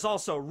 Kureha is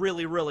also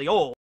really, really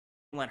old.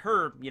 Let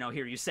her,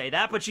 hear you say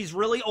that, but she's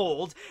really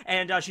old,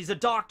 and she's a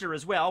doctor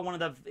as well, one of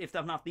the, if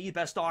not the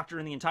best doctor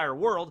in the entire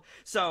world.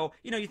 So,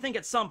 you think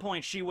at some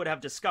point she would have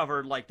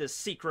discovered, like, this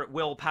secret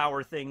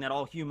willpower thing that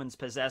all humans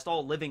possessed,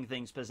 all living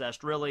things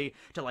possessed, really,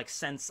 to, like,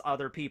 sense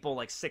other people,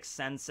 like, sixth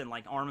sense and,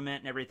 like,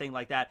 armament and everything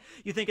like that.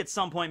 You think at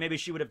some point maybe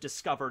she would have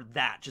discovered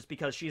that, just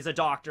because she's a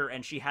doctor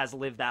and she has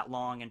lived that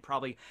long and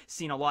probably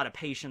seen a lot of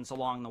patients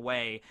along the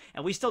way.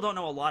 And we still don't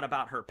know a lot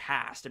about her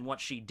past and what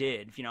she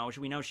did.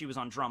 We know she was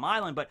on Drum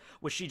Island, but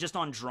was she just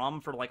on Drum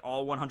for like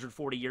all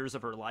 140 years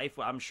of her life?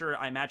 Well,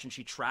 I imagine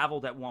she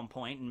traveled at one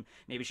point, and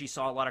maybe she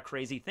saw a lot of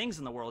crazy things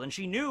in the world. And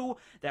she knew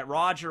that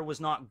Roger was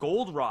not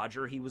Gold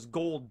Roger, he was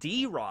Gold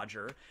D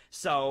Roger.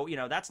 So,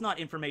 that's not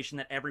information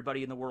that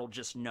everybody in the world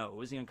just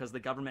knows, because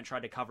the government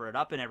tried to cover it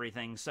up and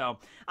everything. So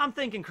I'm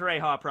thinking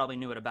Kureha probably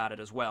knew about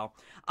it as well.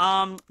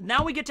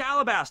 Now we get to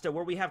Alabasta,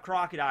 where we have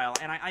Crocodile,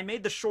 and I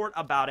made the short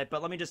about it,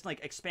 but let me just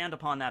like expand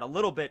upon that a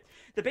little bit.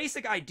 The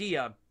basic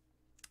idea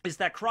is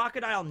that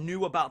Crocodile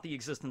knew about the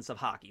existence of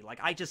Haki. Like,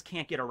 I just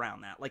can't get around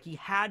that. Like, he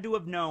had to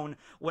have known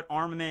what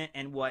armament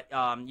and what,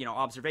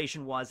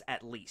 observation was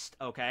at least,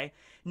 okay?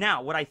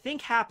 Now, what I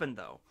think happened,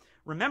 though,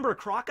 remember,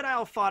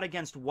 Crocodile fought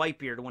against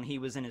Whitebeard when he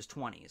was in his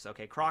 20s,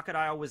 okay?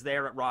 Crocodile was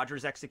there at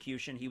Roger's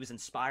execution. He was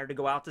inspired to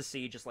go out to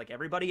sea, just like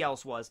everybody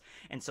else was,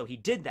 and so he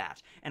did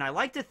that. And I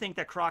like to think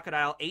that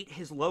Crocodile ate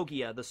his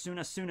Logia, the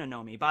Suna Suna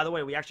Nomi. By the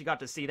way, we actually got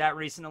to see that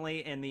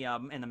recently in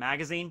the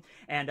magazine,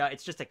 and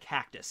it's just a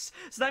cactus.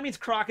 So that means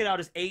Crocodile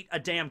just ate a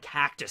damn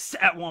cactus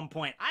at one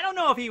point. I don't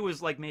know if he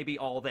was, like, maybe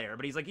all there,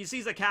 but he's like, he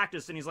sees a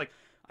cactus, and he's like,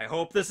 I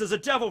hope this is a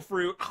devil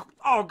fruit.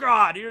 Oh,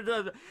 God.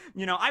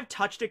 I've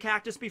touched a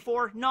cactus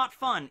before. Not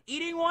fun.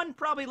 Eating one,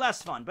 probably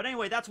less fun. But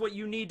anyway, that's what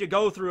you need to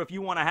go through if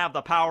you want to have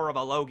the power of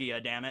a Logia,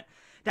 damn it.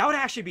 That would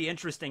actually be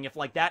interesting if,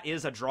 like, that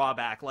is a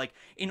drawback. Like,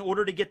 in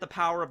order to get the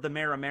power of the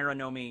Maramara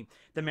Nomi,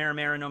 the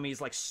Maramara Nomi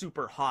is, like,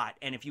 super hot.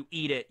 And if you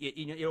eat it,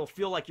 it'll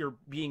feel like you're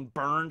being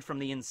burned from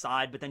the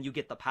inside, but then you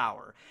get the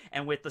power.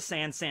 And with the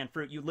Sand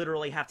fruit, you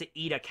literally have to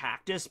eat a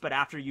cactus, but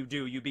after you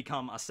do, you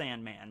become a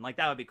Sandman. Like,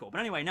 that would be cool.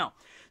 But anyway, no.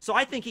 So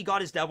I think he got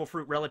his Devil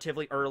Fruit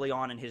relatively early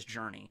on in his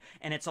journey.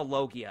 And it's a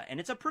Logia. And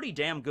it's a pretty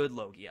damn good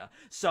Logia.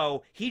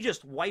 So he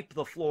just wiped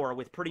the floor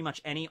with pretty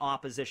much any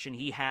opposition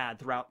he had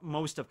throughout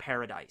most of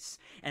Paradise.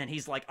 And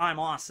he's like, I'm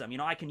awesome.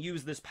 I can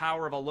use this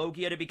power of a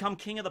Logia to become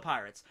king of the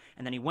pirates.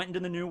 And then he went into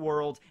the New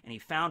World, and he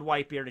found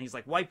Whitebeard, and he's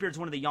like, Whitebeard's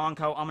one of the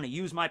Yonko. I'm going to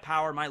use my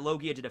power, my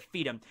Logia, to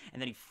defeat him.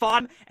 And then he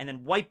fought him, and then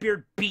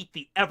Whitebeard beat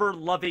the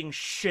ever-loving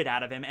shit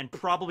out of him and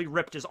probably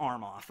ripped his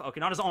arm off.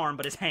 Okay, not his arm,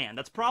 but his hand.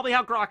 That's probably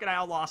how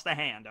Crocodile lost a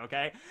hand,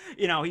 okay?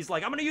 He's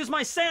like, I'm going to use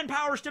my sand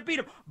powers to beat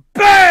him.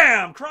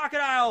 BAM!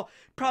 Crocodile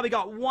probably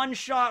got one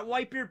shot.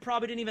 Whitebeard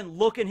probably didn't even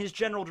look in his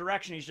general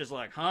direction. He's just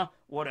like, huh?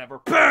 Whatever.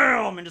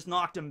 BAM! And just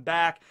knocked him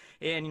back.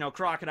 And,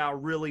 Crocodile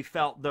really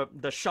felt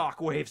the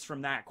shock waves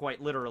from that,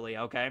 quite literally,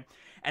 okay?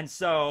 And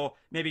so,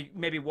 maybe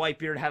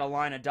Whitebeard had a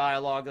line of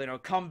dialogue,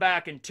 come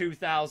back in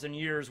 2,000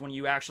 years when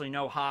you actually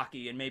know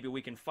Haki, and maybe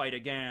we can fight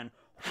again.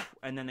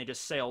 And then they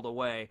just sailed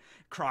away.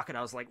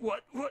 Crocodile's like,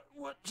 what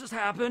just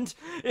happened?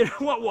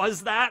 What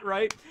was that,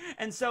 right?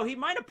 And so he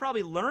might have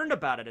probably learned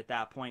about it at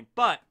that point,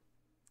 but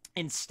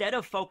instead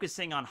of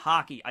focusing on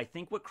Haki, I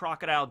think what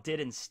Crocodile did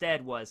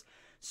instead was,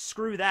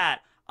 screw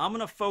that, I'm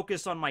going to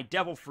focus on my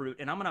Devil Fruit,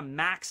 and I'm going to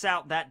max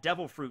out that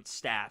Devil Fruit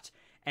stat,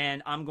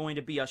 and I'm going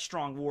to be a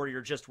strong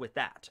warrior just with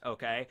that,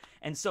 okay?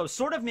 And so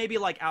sort of maybe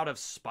like out of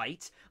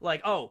spite,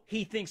 like, oh,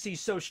 he thinks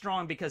he's so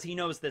strong because he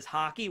knows this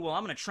Haki, well,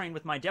 I'm going to train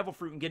with my Devil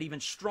Fruit and get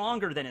even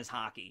stronger than his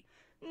Haki.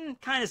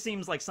 Kind of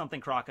seems like something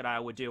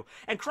Crocodile would do.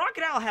 And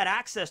Crocodile had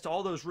access to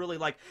all those really,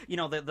 like,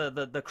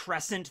 the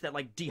crescent that,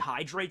 like,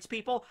 dehydrates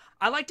people.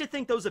 I like to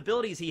think those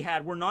abilities he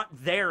had were not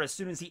there as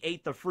soon as he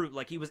ate the fruit.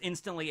 Like, he was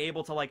instantly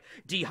able to, like,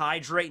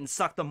 dehydrate and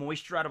suck the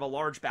moisture out of a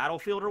large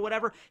battlefield or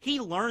whatever.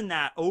 He learned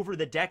that over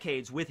the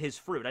decades with his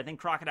fruit. I think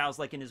Crocodile's,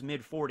 like, in his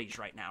mid-40s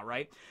right now,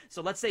 right?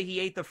 So let's say he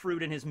ate the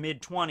fruit in his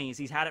mid-20s.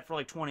 He's had it for,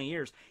 like, 20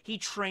 years. He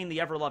trained the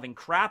ever-loving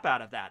crap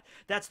out of that.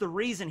 That's the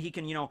reason he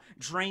can,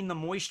 drain the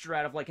moisture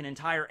out of, like, an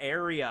entire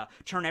area,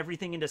 turn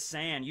everything into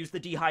sand, use the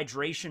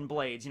dehydration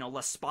blades,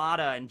 La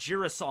Spada and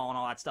Girasol and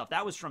all that stuff.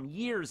 That was from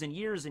years and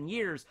years and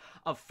years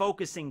of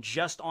focusing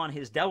just on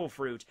his Devil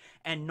Fruit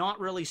and not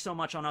really so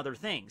much on other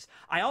things.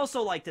 I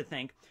also like to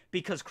think,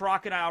 because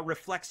Crocodile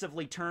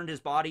reflexively turned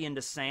his body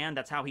into sand,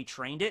 that's how he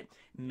trained it,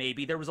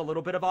 maybe there was a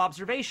little bit of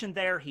observation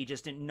there, he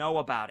just didn't know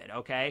about it,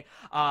 okay?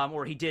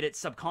 Or he did it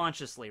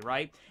subconsciously,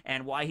 right?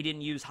 And why he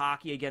didn't use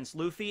Haki against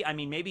Luffy, I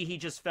mean, maybe he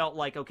just felt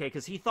like, okay,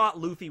 because he thought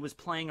Luffy was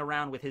playing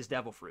around with his Devil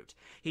devil fruit.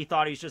 He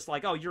thought he's just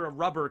like, oh, you're a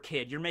rubber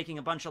kid. You're making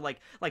a bunch of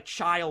like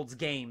child's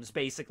games,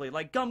 basically,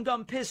 like Gum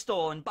Gum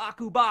Pistol and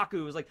Baku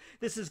Baku. It's like,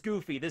 this is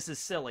goofy. This is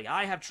silly.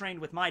 I have trained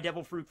with my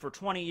devil fruit for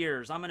 20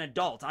 years. I'm an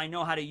adult. I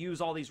know how to use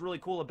all these really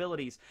cool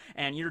abilities,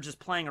 and you're just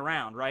playing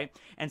around, right?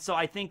 And so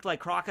I think, like,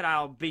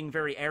 Crocodile, being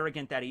very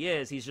arrogant that he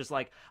is, he's just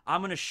like,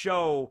 I'm going to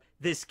show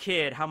this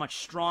kid how much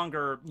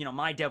stronger, you know,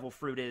 my devil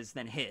fruit is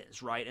than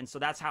his, right? And so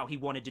that's how he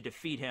wanted to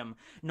defeat him,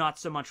 not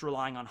so much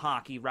relying on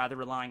Haki, rather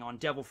relying on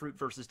devil fruit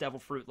versus devil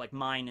fruit, like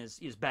mine is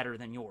better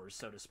than yours,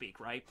 so to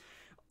speak, right?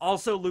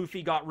 Also,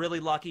 Luffy got really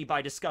lucky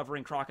by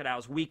discovering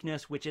Crocodile's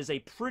weakness, which is a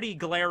pretty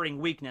glaring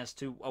weakness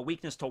to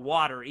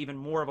water, even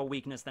more of a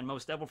weakness than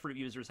most Devil Fruit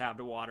users have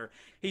to water.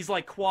 He's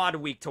like quad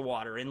weak to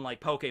water in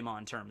like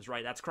Pokemon terms,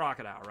 right? That's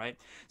Crocodile, right?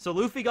 So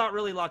Luffy got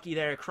really lucky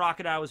there.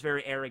 Crocodile was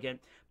very arrogant,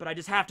 but I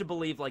just have to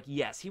believe, like,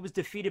 yes, he was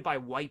defeated by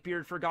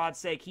Whitebeard, for God's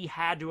sake. He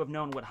had to have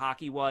known what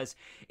Haki was.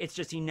 It's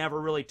just he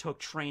never really took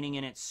training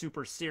in it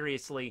super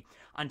seriously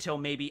until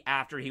maybe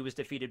after he was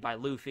defeated by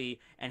Luffy,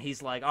 and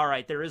he's like, all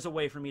right, there is a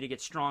way for me to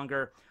get stronger.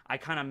 I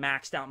kind of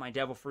maxed out my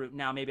devil fruit.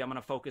 Now maybe I'm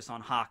going to focus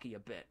on Haki a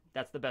bit.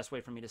 That's the best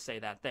way for me to say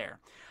that there.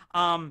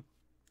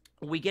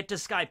 We get to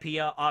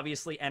Skypiea.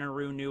 Obviously,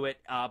 Eneru knew it,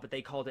 but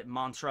they called it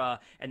Mantra,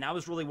 and that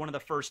was really one of the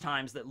first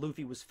times that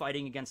Luffy was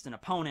fighting against an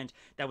opponent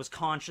that was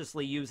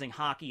consciously using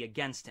Haki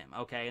against him,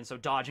 okay? And so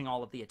dodging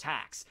all of the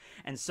attacks.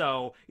 And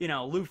so, you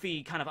know,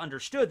 Luffy kind of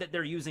understood that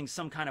they're using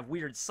some kind of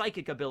weird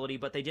psychic ability,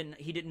 but he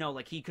didn't know,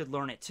 like, he could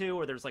learn it too,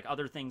 or there's, like,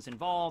 other things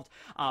involved.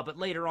 But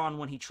later on,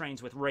 when he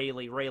trains with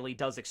Rayleigh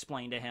does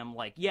explain to him,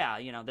 like, yeah,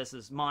 you know, this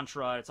is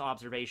Mantra, it's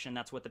observation,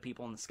 that's what the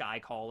people in the sky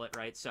call it,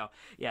 right? So,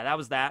 yeah, that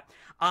was that.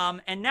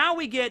 And now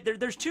we get,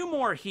 there's two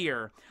more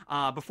here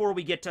before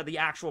we get to the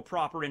actual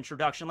proper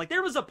introduction. Like,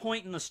 there was a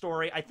point in the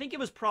story, I think it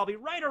was probably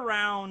right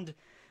around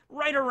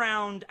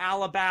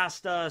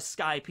Alabasta,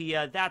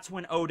 Skypiea. That's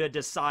when Oda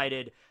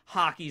decided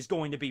Haki's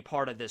going to be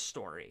part of this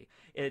story.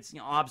 It's, you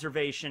know,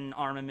 observation,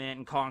 armament,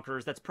 and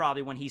conquerors. That's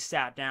probably when he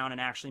sat down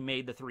and actually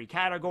made the three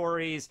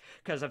categories,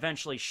 because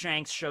eventually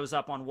Shanks shows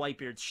up on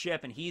Whitebeard's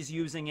ship and he's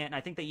using it, and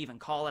I think they even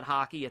call it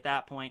Haki at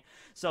that point.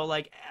 So,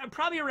 like,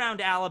 probably around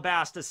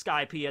Alabasta,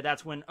 Skypiea,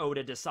 that's when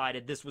Oda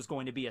decided this was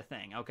going to be a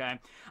thing, okay?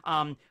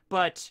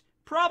 But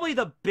probably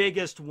the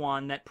biggest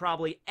one that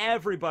probably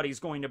everybody's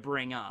going to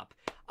bring up,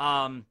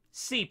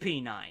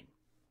 CP9.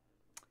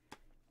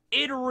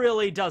 It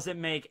really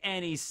doesn't make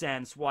any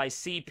sense why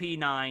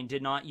CP9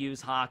 did not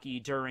use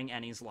Haki during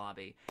Enies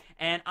Lobby.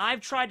 And I've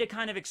tried to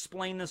kind of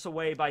explain this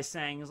away by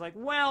saying, it's like,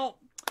 well,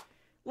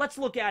 let's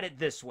look at it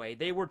this way.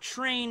 They were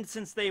trained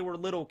since they were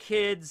little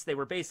kids. They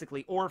were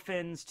basically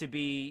orphans to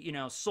be, you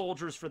know,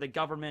 soldiers for the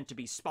government, to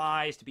be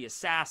spies, to be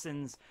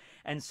assassins.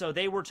 And so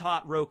they were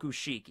taught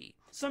Rokushiki.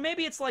 So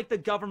maybe it's like the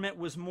government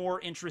was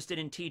more interested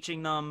in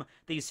teaching them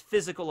these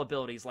physical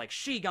abilities like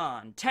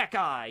Shigan,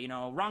 Tekai, you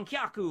know,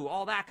 Rankyaku,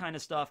 all that kind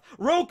of stuff.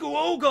 Roku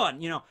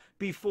Ogun, you know,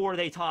 before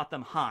they taught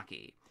them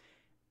Haki.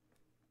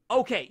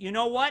 Okay, you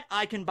know what?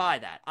 I can buy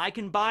that. I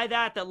can buy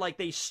that like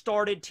they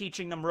started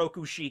teaching them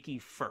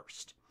Rokushiki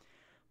first.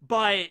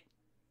 But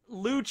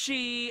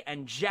Lucci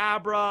and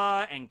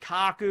Jabra and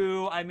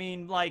Kaku, I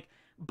mean, like,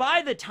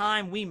 by the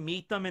time we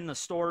meet them in the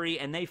story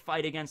and they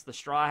fight against the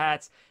Straw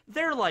Hats,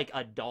 they're like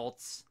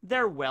adults.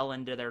 They're well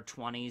into their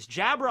 20s.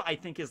 Jabra, I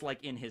think, is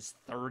like in his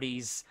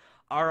 30s.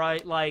 All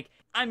right, like,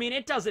 I mean,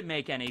 it doesn't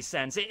make any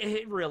sense.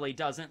 It really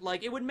doesn't.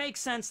 Like, it would make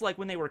sense, like,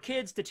 when they were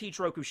kids to teach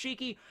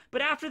Rokushiki,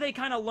 but after they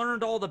kind of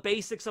learned all the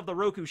basics of the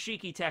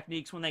Rokushiki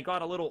techniques when they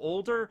got a little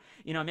older,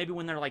 you know, maybe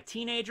when they're, like,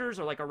 teenagers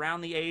or, like,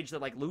 around the age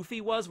that, like,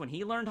 Luffy was when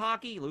he learned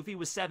Haki, Luffy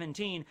was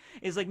 17,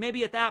 is, like,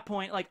 maybe at that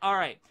point, like, all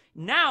right,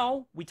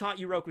 now we taught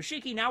you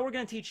Rokushiki, now we're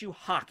going to teach you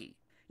Haki.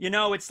 You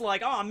know, it's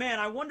like, oh, man,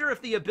 I wonder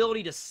if the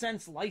ability to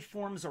sense life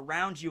forms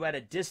around you at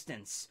a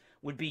distance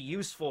would be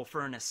useful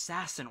for an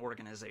assassin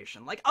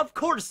organization. Like, of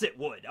course it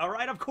would, all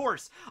right? Of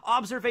course.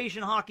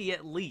 Observation Haki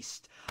at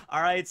least.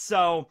 All right,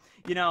 so,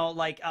 you know,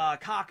 like,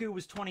 Kaku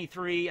was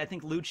 23. I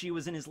think Lucci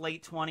was in his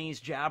late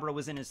 20s. Jabra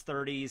was in his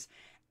 30s.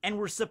 And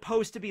we're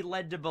supposed to be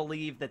led to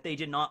believe that they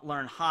did not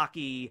learn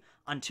Haki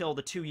until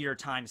the 2-year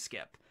time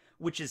skip,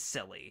 which is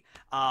silly.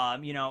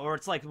 You know, or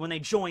it's like when they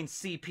joined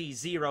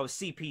CP0,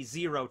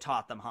 CP0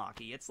 taught them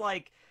Haki. It's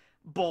like,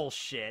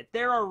 bullshit.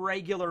 There are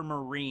regular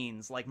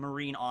Marines, like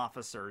Marine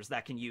officers,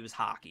 that can use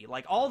Haki.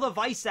 Like, all the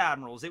Vice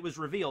Admirals, it was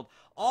revealed,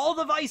 all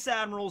the Vice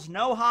Admirals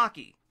know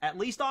Haki. At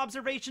least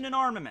observation and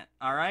armament,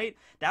 all right?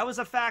 That was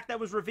a fact that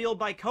was revealed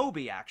by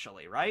Kobe,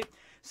 actually, right?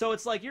 So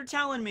it's like, you're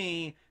telling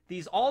me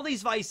all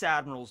these Vice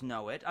Admirals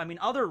know it. I mean,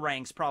 other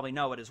ranks probably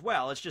know it as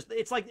well. It's just,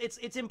 it's like, it's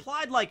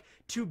implied, like,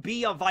 to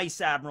be a Vice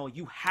Admiral,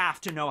 you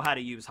have to know how to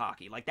use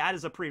Haki. Like, that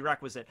is a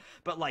prerequisite.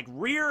 But, like,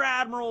 Rear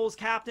Admirals,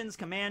 Captains,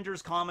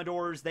 Commanders,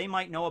 Commodores, they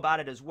might know about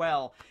it as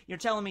well. You're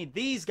telling me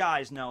these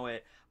guys know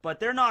it, but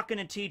they're not going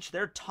to teach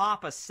their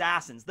top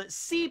assassins, the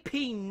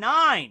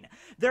CP9,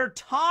 their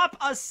top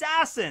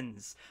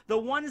assassins, the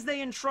ones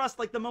they entrust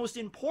like the most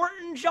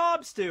important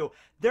jobs to,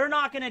 they're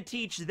not going to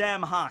teach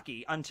them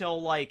Haki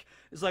until, like,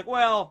 it's like,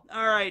 well,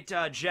 all right,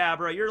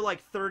 Jabra, you're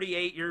like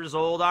 38 years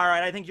old. All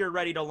right, I think you're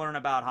ready to learn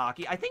about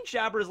Haki. I think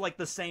Jabra is like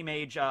the same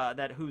age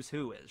that Who's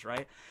Who is,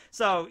 right?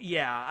 So,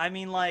 yeah, I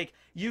mean, like,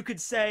 you could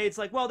say it's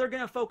like, well, they're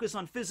going to focus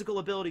on physical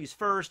abilities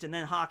first and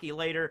then Haki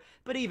later,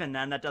 but even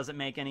then, that doesn't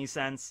make any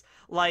sense.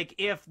 Like,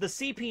 if the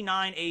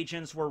CP9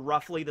 agents were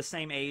roughly the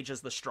same age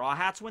as the Straw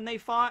Hats when they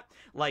fought,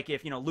 like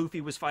if, you know, Luffy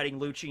was fighting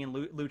Lucci and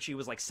Lucci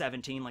was like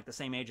 17, like the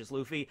same age as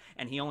Luffy,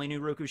 and he only knew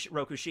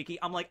Rokushiki,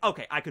 I'm like,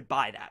 okay, I could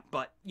buy that,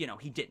 but, you know,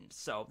 he didn't.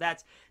 So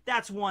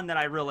that's one that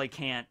I really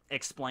can't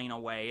explain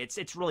away.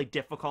 It's really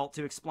difficult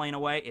to explain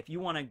away. If you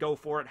want to go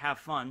for it, have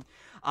fun.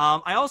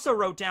 I also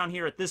wrote down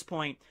here at this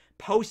point,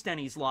 post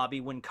Enies Lobby,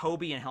 when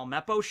Kobe and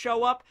Helmeppo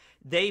show up,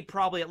 they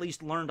probably at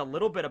least learned a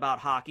little bit about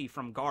Haki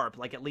from Garp,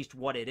 like at least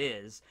what it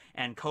is.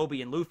 And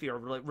Kobe and Luffy are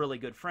really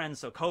good friends,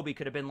 so Kobe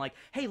could have been like,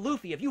 hey,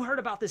 Luffy, have you heard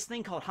about this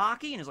thing called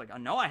Haki? And he's like, oh,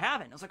 no, I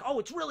haven't. I was like, oh,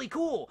 it's really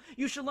cool.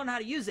 You should learn how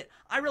to use it.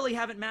 I really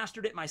haven't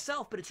mastered it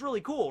myself, but it's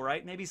really cool,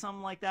 right? Maybe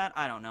something like that.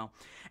 I don't know.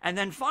 And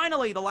then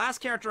finally, the last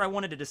character I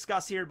wanted to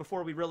discuss here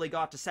before we really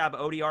got to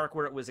Sabaody arc,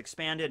 where it was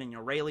expanded and, you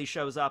know, Rayleigh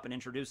shows up and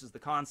introduces the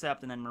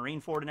concept, and then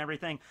Marineford and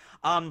everything.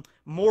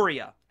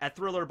 Moria at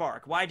Thriller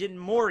Bark. Why didn't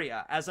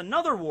Moria, as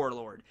another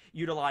warlord,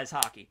 utilize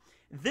Haki?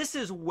 This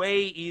is way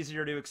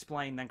easier to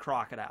explain than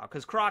Crocodile,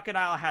 because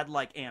Crocodile had,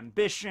 like,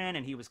 ambition,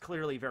 and he was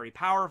clearly very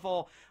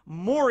powerful.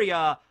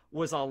 Moria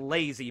was a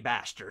lazy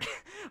bastard.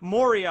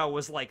 Moria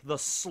was like the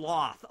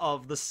sloth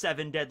of the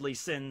 7 deadly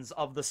sins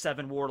of the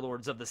 7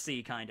 warlords of the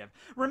sea, kind of.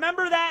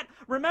 Remember that?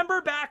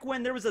 Remember back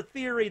when there was a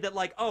theory that,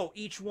 like, oh,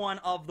 each one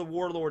of the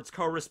warlords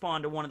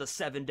correspond to one of the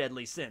 7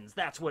 deadly sins.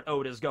 That's what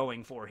Oda's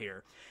going for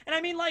here. And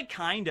I mean, like,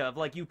 kind of,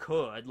 like, you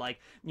could, like,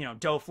 you know,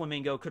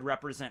 Doflamingo could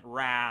represent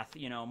wrath,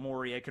 you know,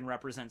 Moria can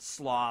represent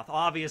sloth.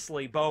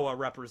 Obviously, Boa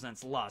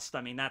represents lust.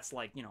 I mean, that's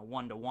like, you know,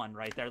 1-to-1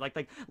 right there.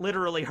 Like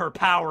literally her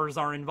powers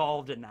are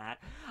involved in that.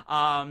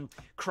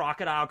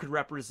 Crocodile could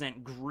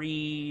represent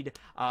greed,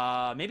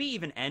 maybe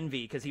even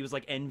envy, because he was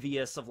like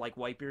envious of like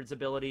Whitebeard's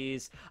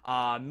abilities.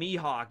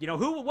 Mihawk, you know,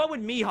 what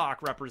would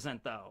Mihawk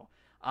represent though?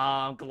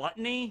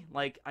 Gluttony?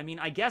 Like, I mean,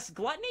 I guess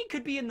gluttony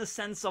could be in the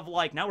sense of,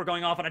 like, now we're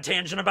going off on a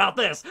tangent about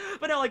this,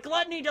 but no, like,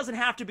 gluttony doesn't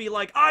have to be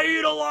like, I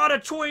eat a lot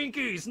of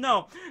Twinkies.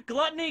 No,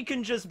 gluttony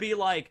can just be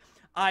like,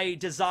 I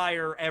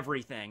desire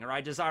everything, or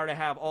I desire to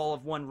have all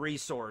of one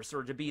resource,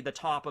 or to be the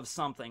top of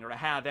something, or to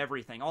have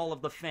everything, all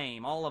of the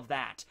fame, all of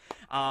that.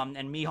 And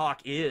Mihawk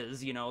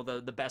is, you know,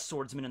 the best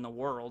swordsman in the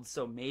world,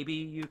 so maybe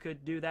you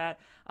could do that.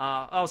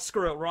 Oh,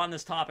 screw it, we're on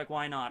this topic,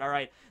 why not? All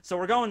right, so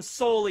we're going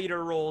Soul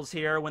Eater rules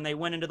here when they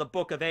went into the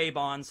Book of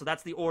Abon, so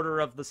that's the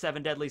order of the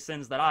 7 deadly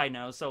sins that I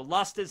know. So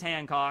Lust is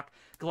Hancock,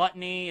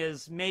 Gluttony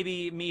is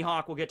maybe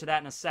Mihawk, we'll get to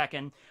that in a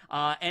second.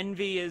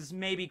 Envy is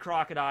maybe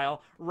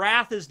Crocodile.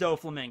 Wrath is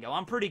Doflamingo.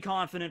 I'm pretty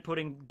confident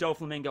putting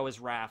Doflamingo as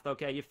Wrath.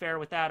 Okay, you fair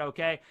with that?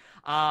 Okay.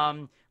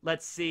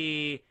 Let's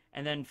see.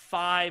 And then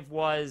 5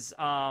 was,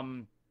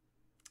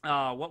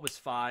 what was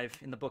 5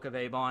 in the Book of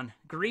Abon?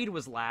 Greed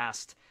was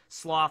last.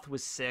 Sloth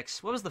was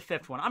 6. What was the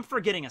 5th one? I'm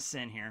forgetting a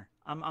sin here.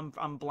 I'm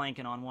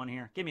blanking on one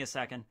here. Give me a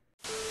second.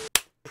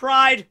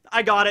 Pride.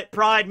 I got it.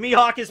 Pride.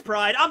 Mihawk is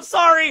Pride. I'm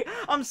sorry.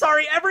 I'm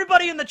sorry.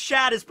 Everybody in the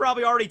chat is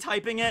probably already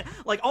typing it.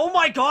 Like, oh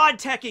my god,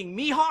 Tekking.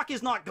 Mihawk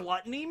is not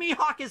Gluttony.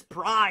 Mihawk is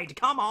Pride.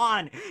 Come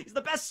on. He's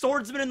the best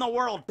swordsman in the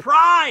world.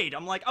 Pride.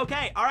 I'm like,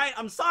 okay, alright,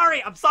 I'm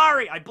sorry. I'm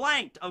sorry. I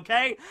blanked,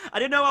 okay? I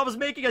didn't know I was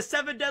making a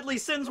 7 Deadly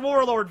Sins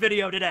Warlord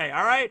video today,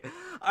 alright?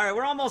 Alright,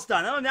 we're almost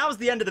done. Oh, that was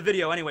the end of the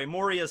video anyway.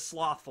 Moria's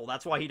slothful.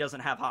 That's why he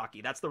doesn't have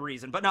Haki. That's the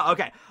reason. But no,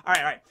 okay.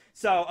 Alright.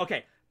 So,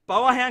 okay.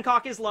 Boa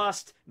Hancock is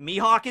Lust,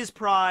 Mihawk is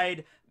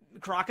Pride,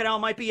 Crocodile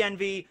might be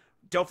Envy,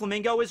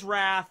 Doflamingo is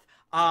Wrath,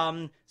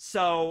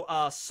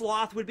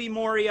 Sloth would be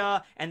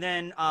Moria, and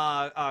then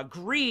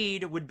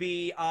Greed would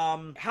be,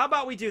 how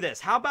about we do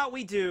this? How about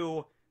we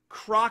do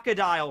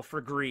Crocodile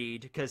for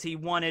Greed, because he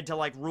wanted to,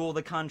 like, rule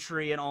the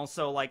country and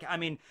also, like, I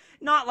mean,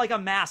 not, like,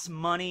 amass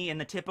money in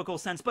the typical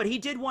sense, but he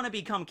did want to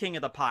become king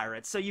of the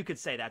pirates, so you could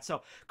say that.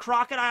 So,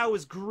 Crocodile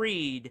was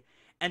Greed,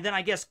 and then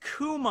I guess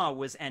Kuma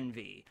was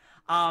Envy.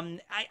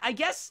 I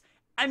guess,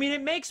 I mean,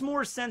 it makes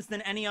more sense than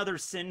any other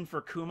sin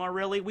for Kuma,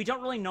 really. We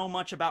don't really know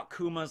much about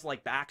Kuma's,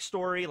 like,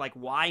 backstory, like,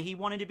 why he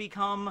wanted to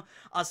become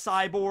a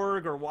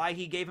cyborg, or why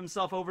he gave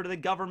himself over to the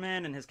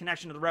government, and his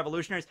connection to the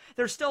revolutionaries.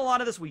 There's still a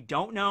lot of this we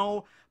don't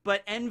know,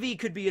 but Envy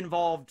could be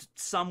involved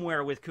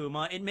somewhere with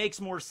Kuma. It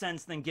makes more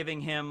sense than giving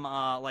him,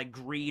 like,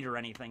 greed or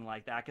anything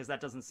like that, because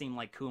that doesn't seem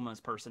like Kuma's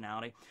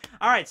personality.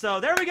 Alright, so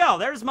there we go.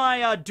 There's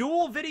my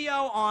dual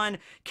video on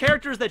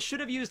characters that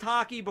should have used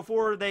Haki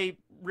before they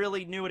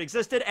really knew it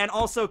existed, and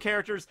also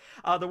characters,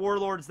 the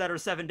warlords that are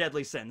 7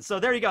 deadly sins. So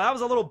there you go. That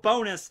was a little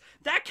bonus.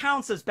 That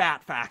counts as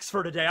bat facts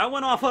for today. I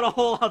went off on a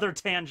whole other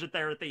tangent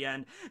there at the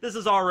end. This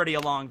is already a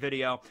long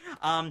video.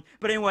 But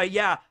anyway,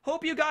 yeah,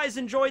 hope you guys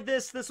enjoyed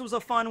this. This was a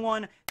fun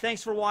one.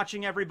 Thanks for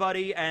watching,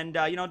 everybody, and,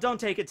 you know, don't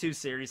take it too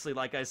seriously,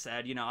 like I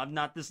said. You know,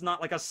 this is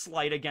not like a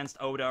slight against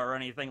Oda or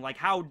anything. Like,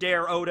 how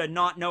dare Oda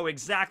not know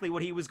exactly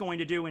what he was going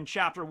to do in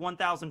chapter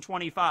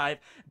 1025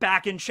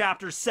 back in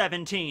chapter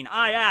 17?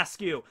 I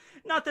ask you.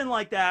 Nothing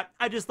like that.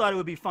 I just thought it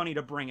would be funny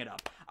to bring it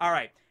up. All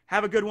right.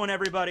 Have a good one,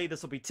 everybody.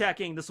 This will be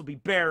Tekking. This will be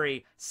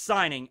Barry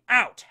signing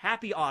out.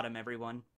 Happy autumn, everyone.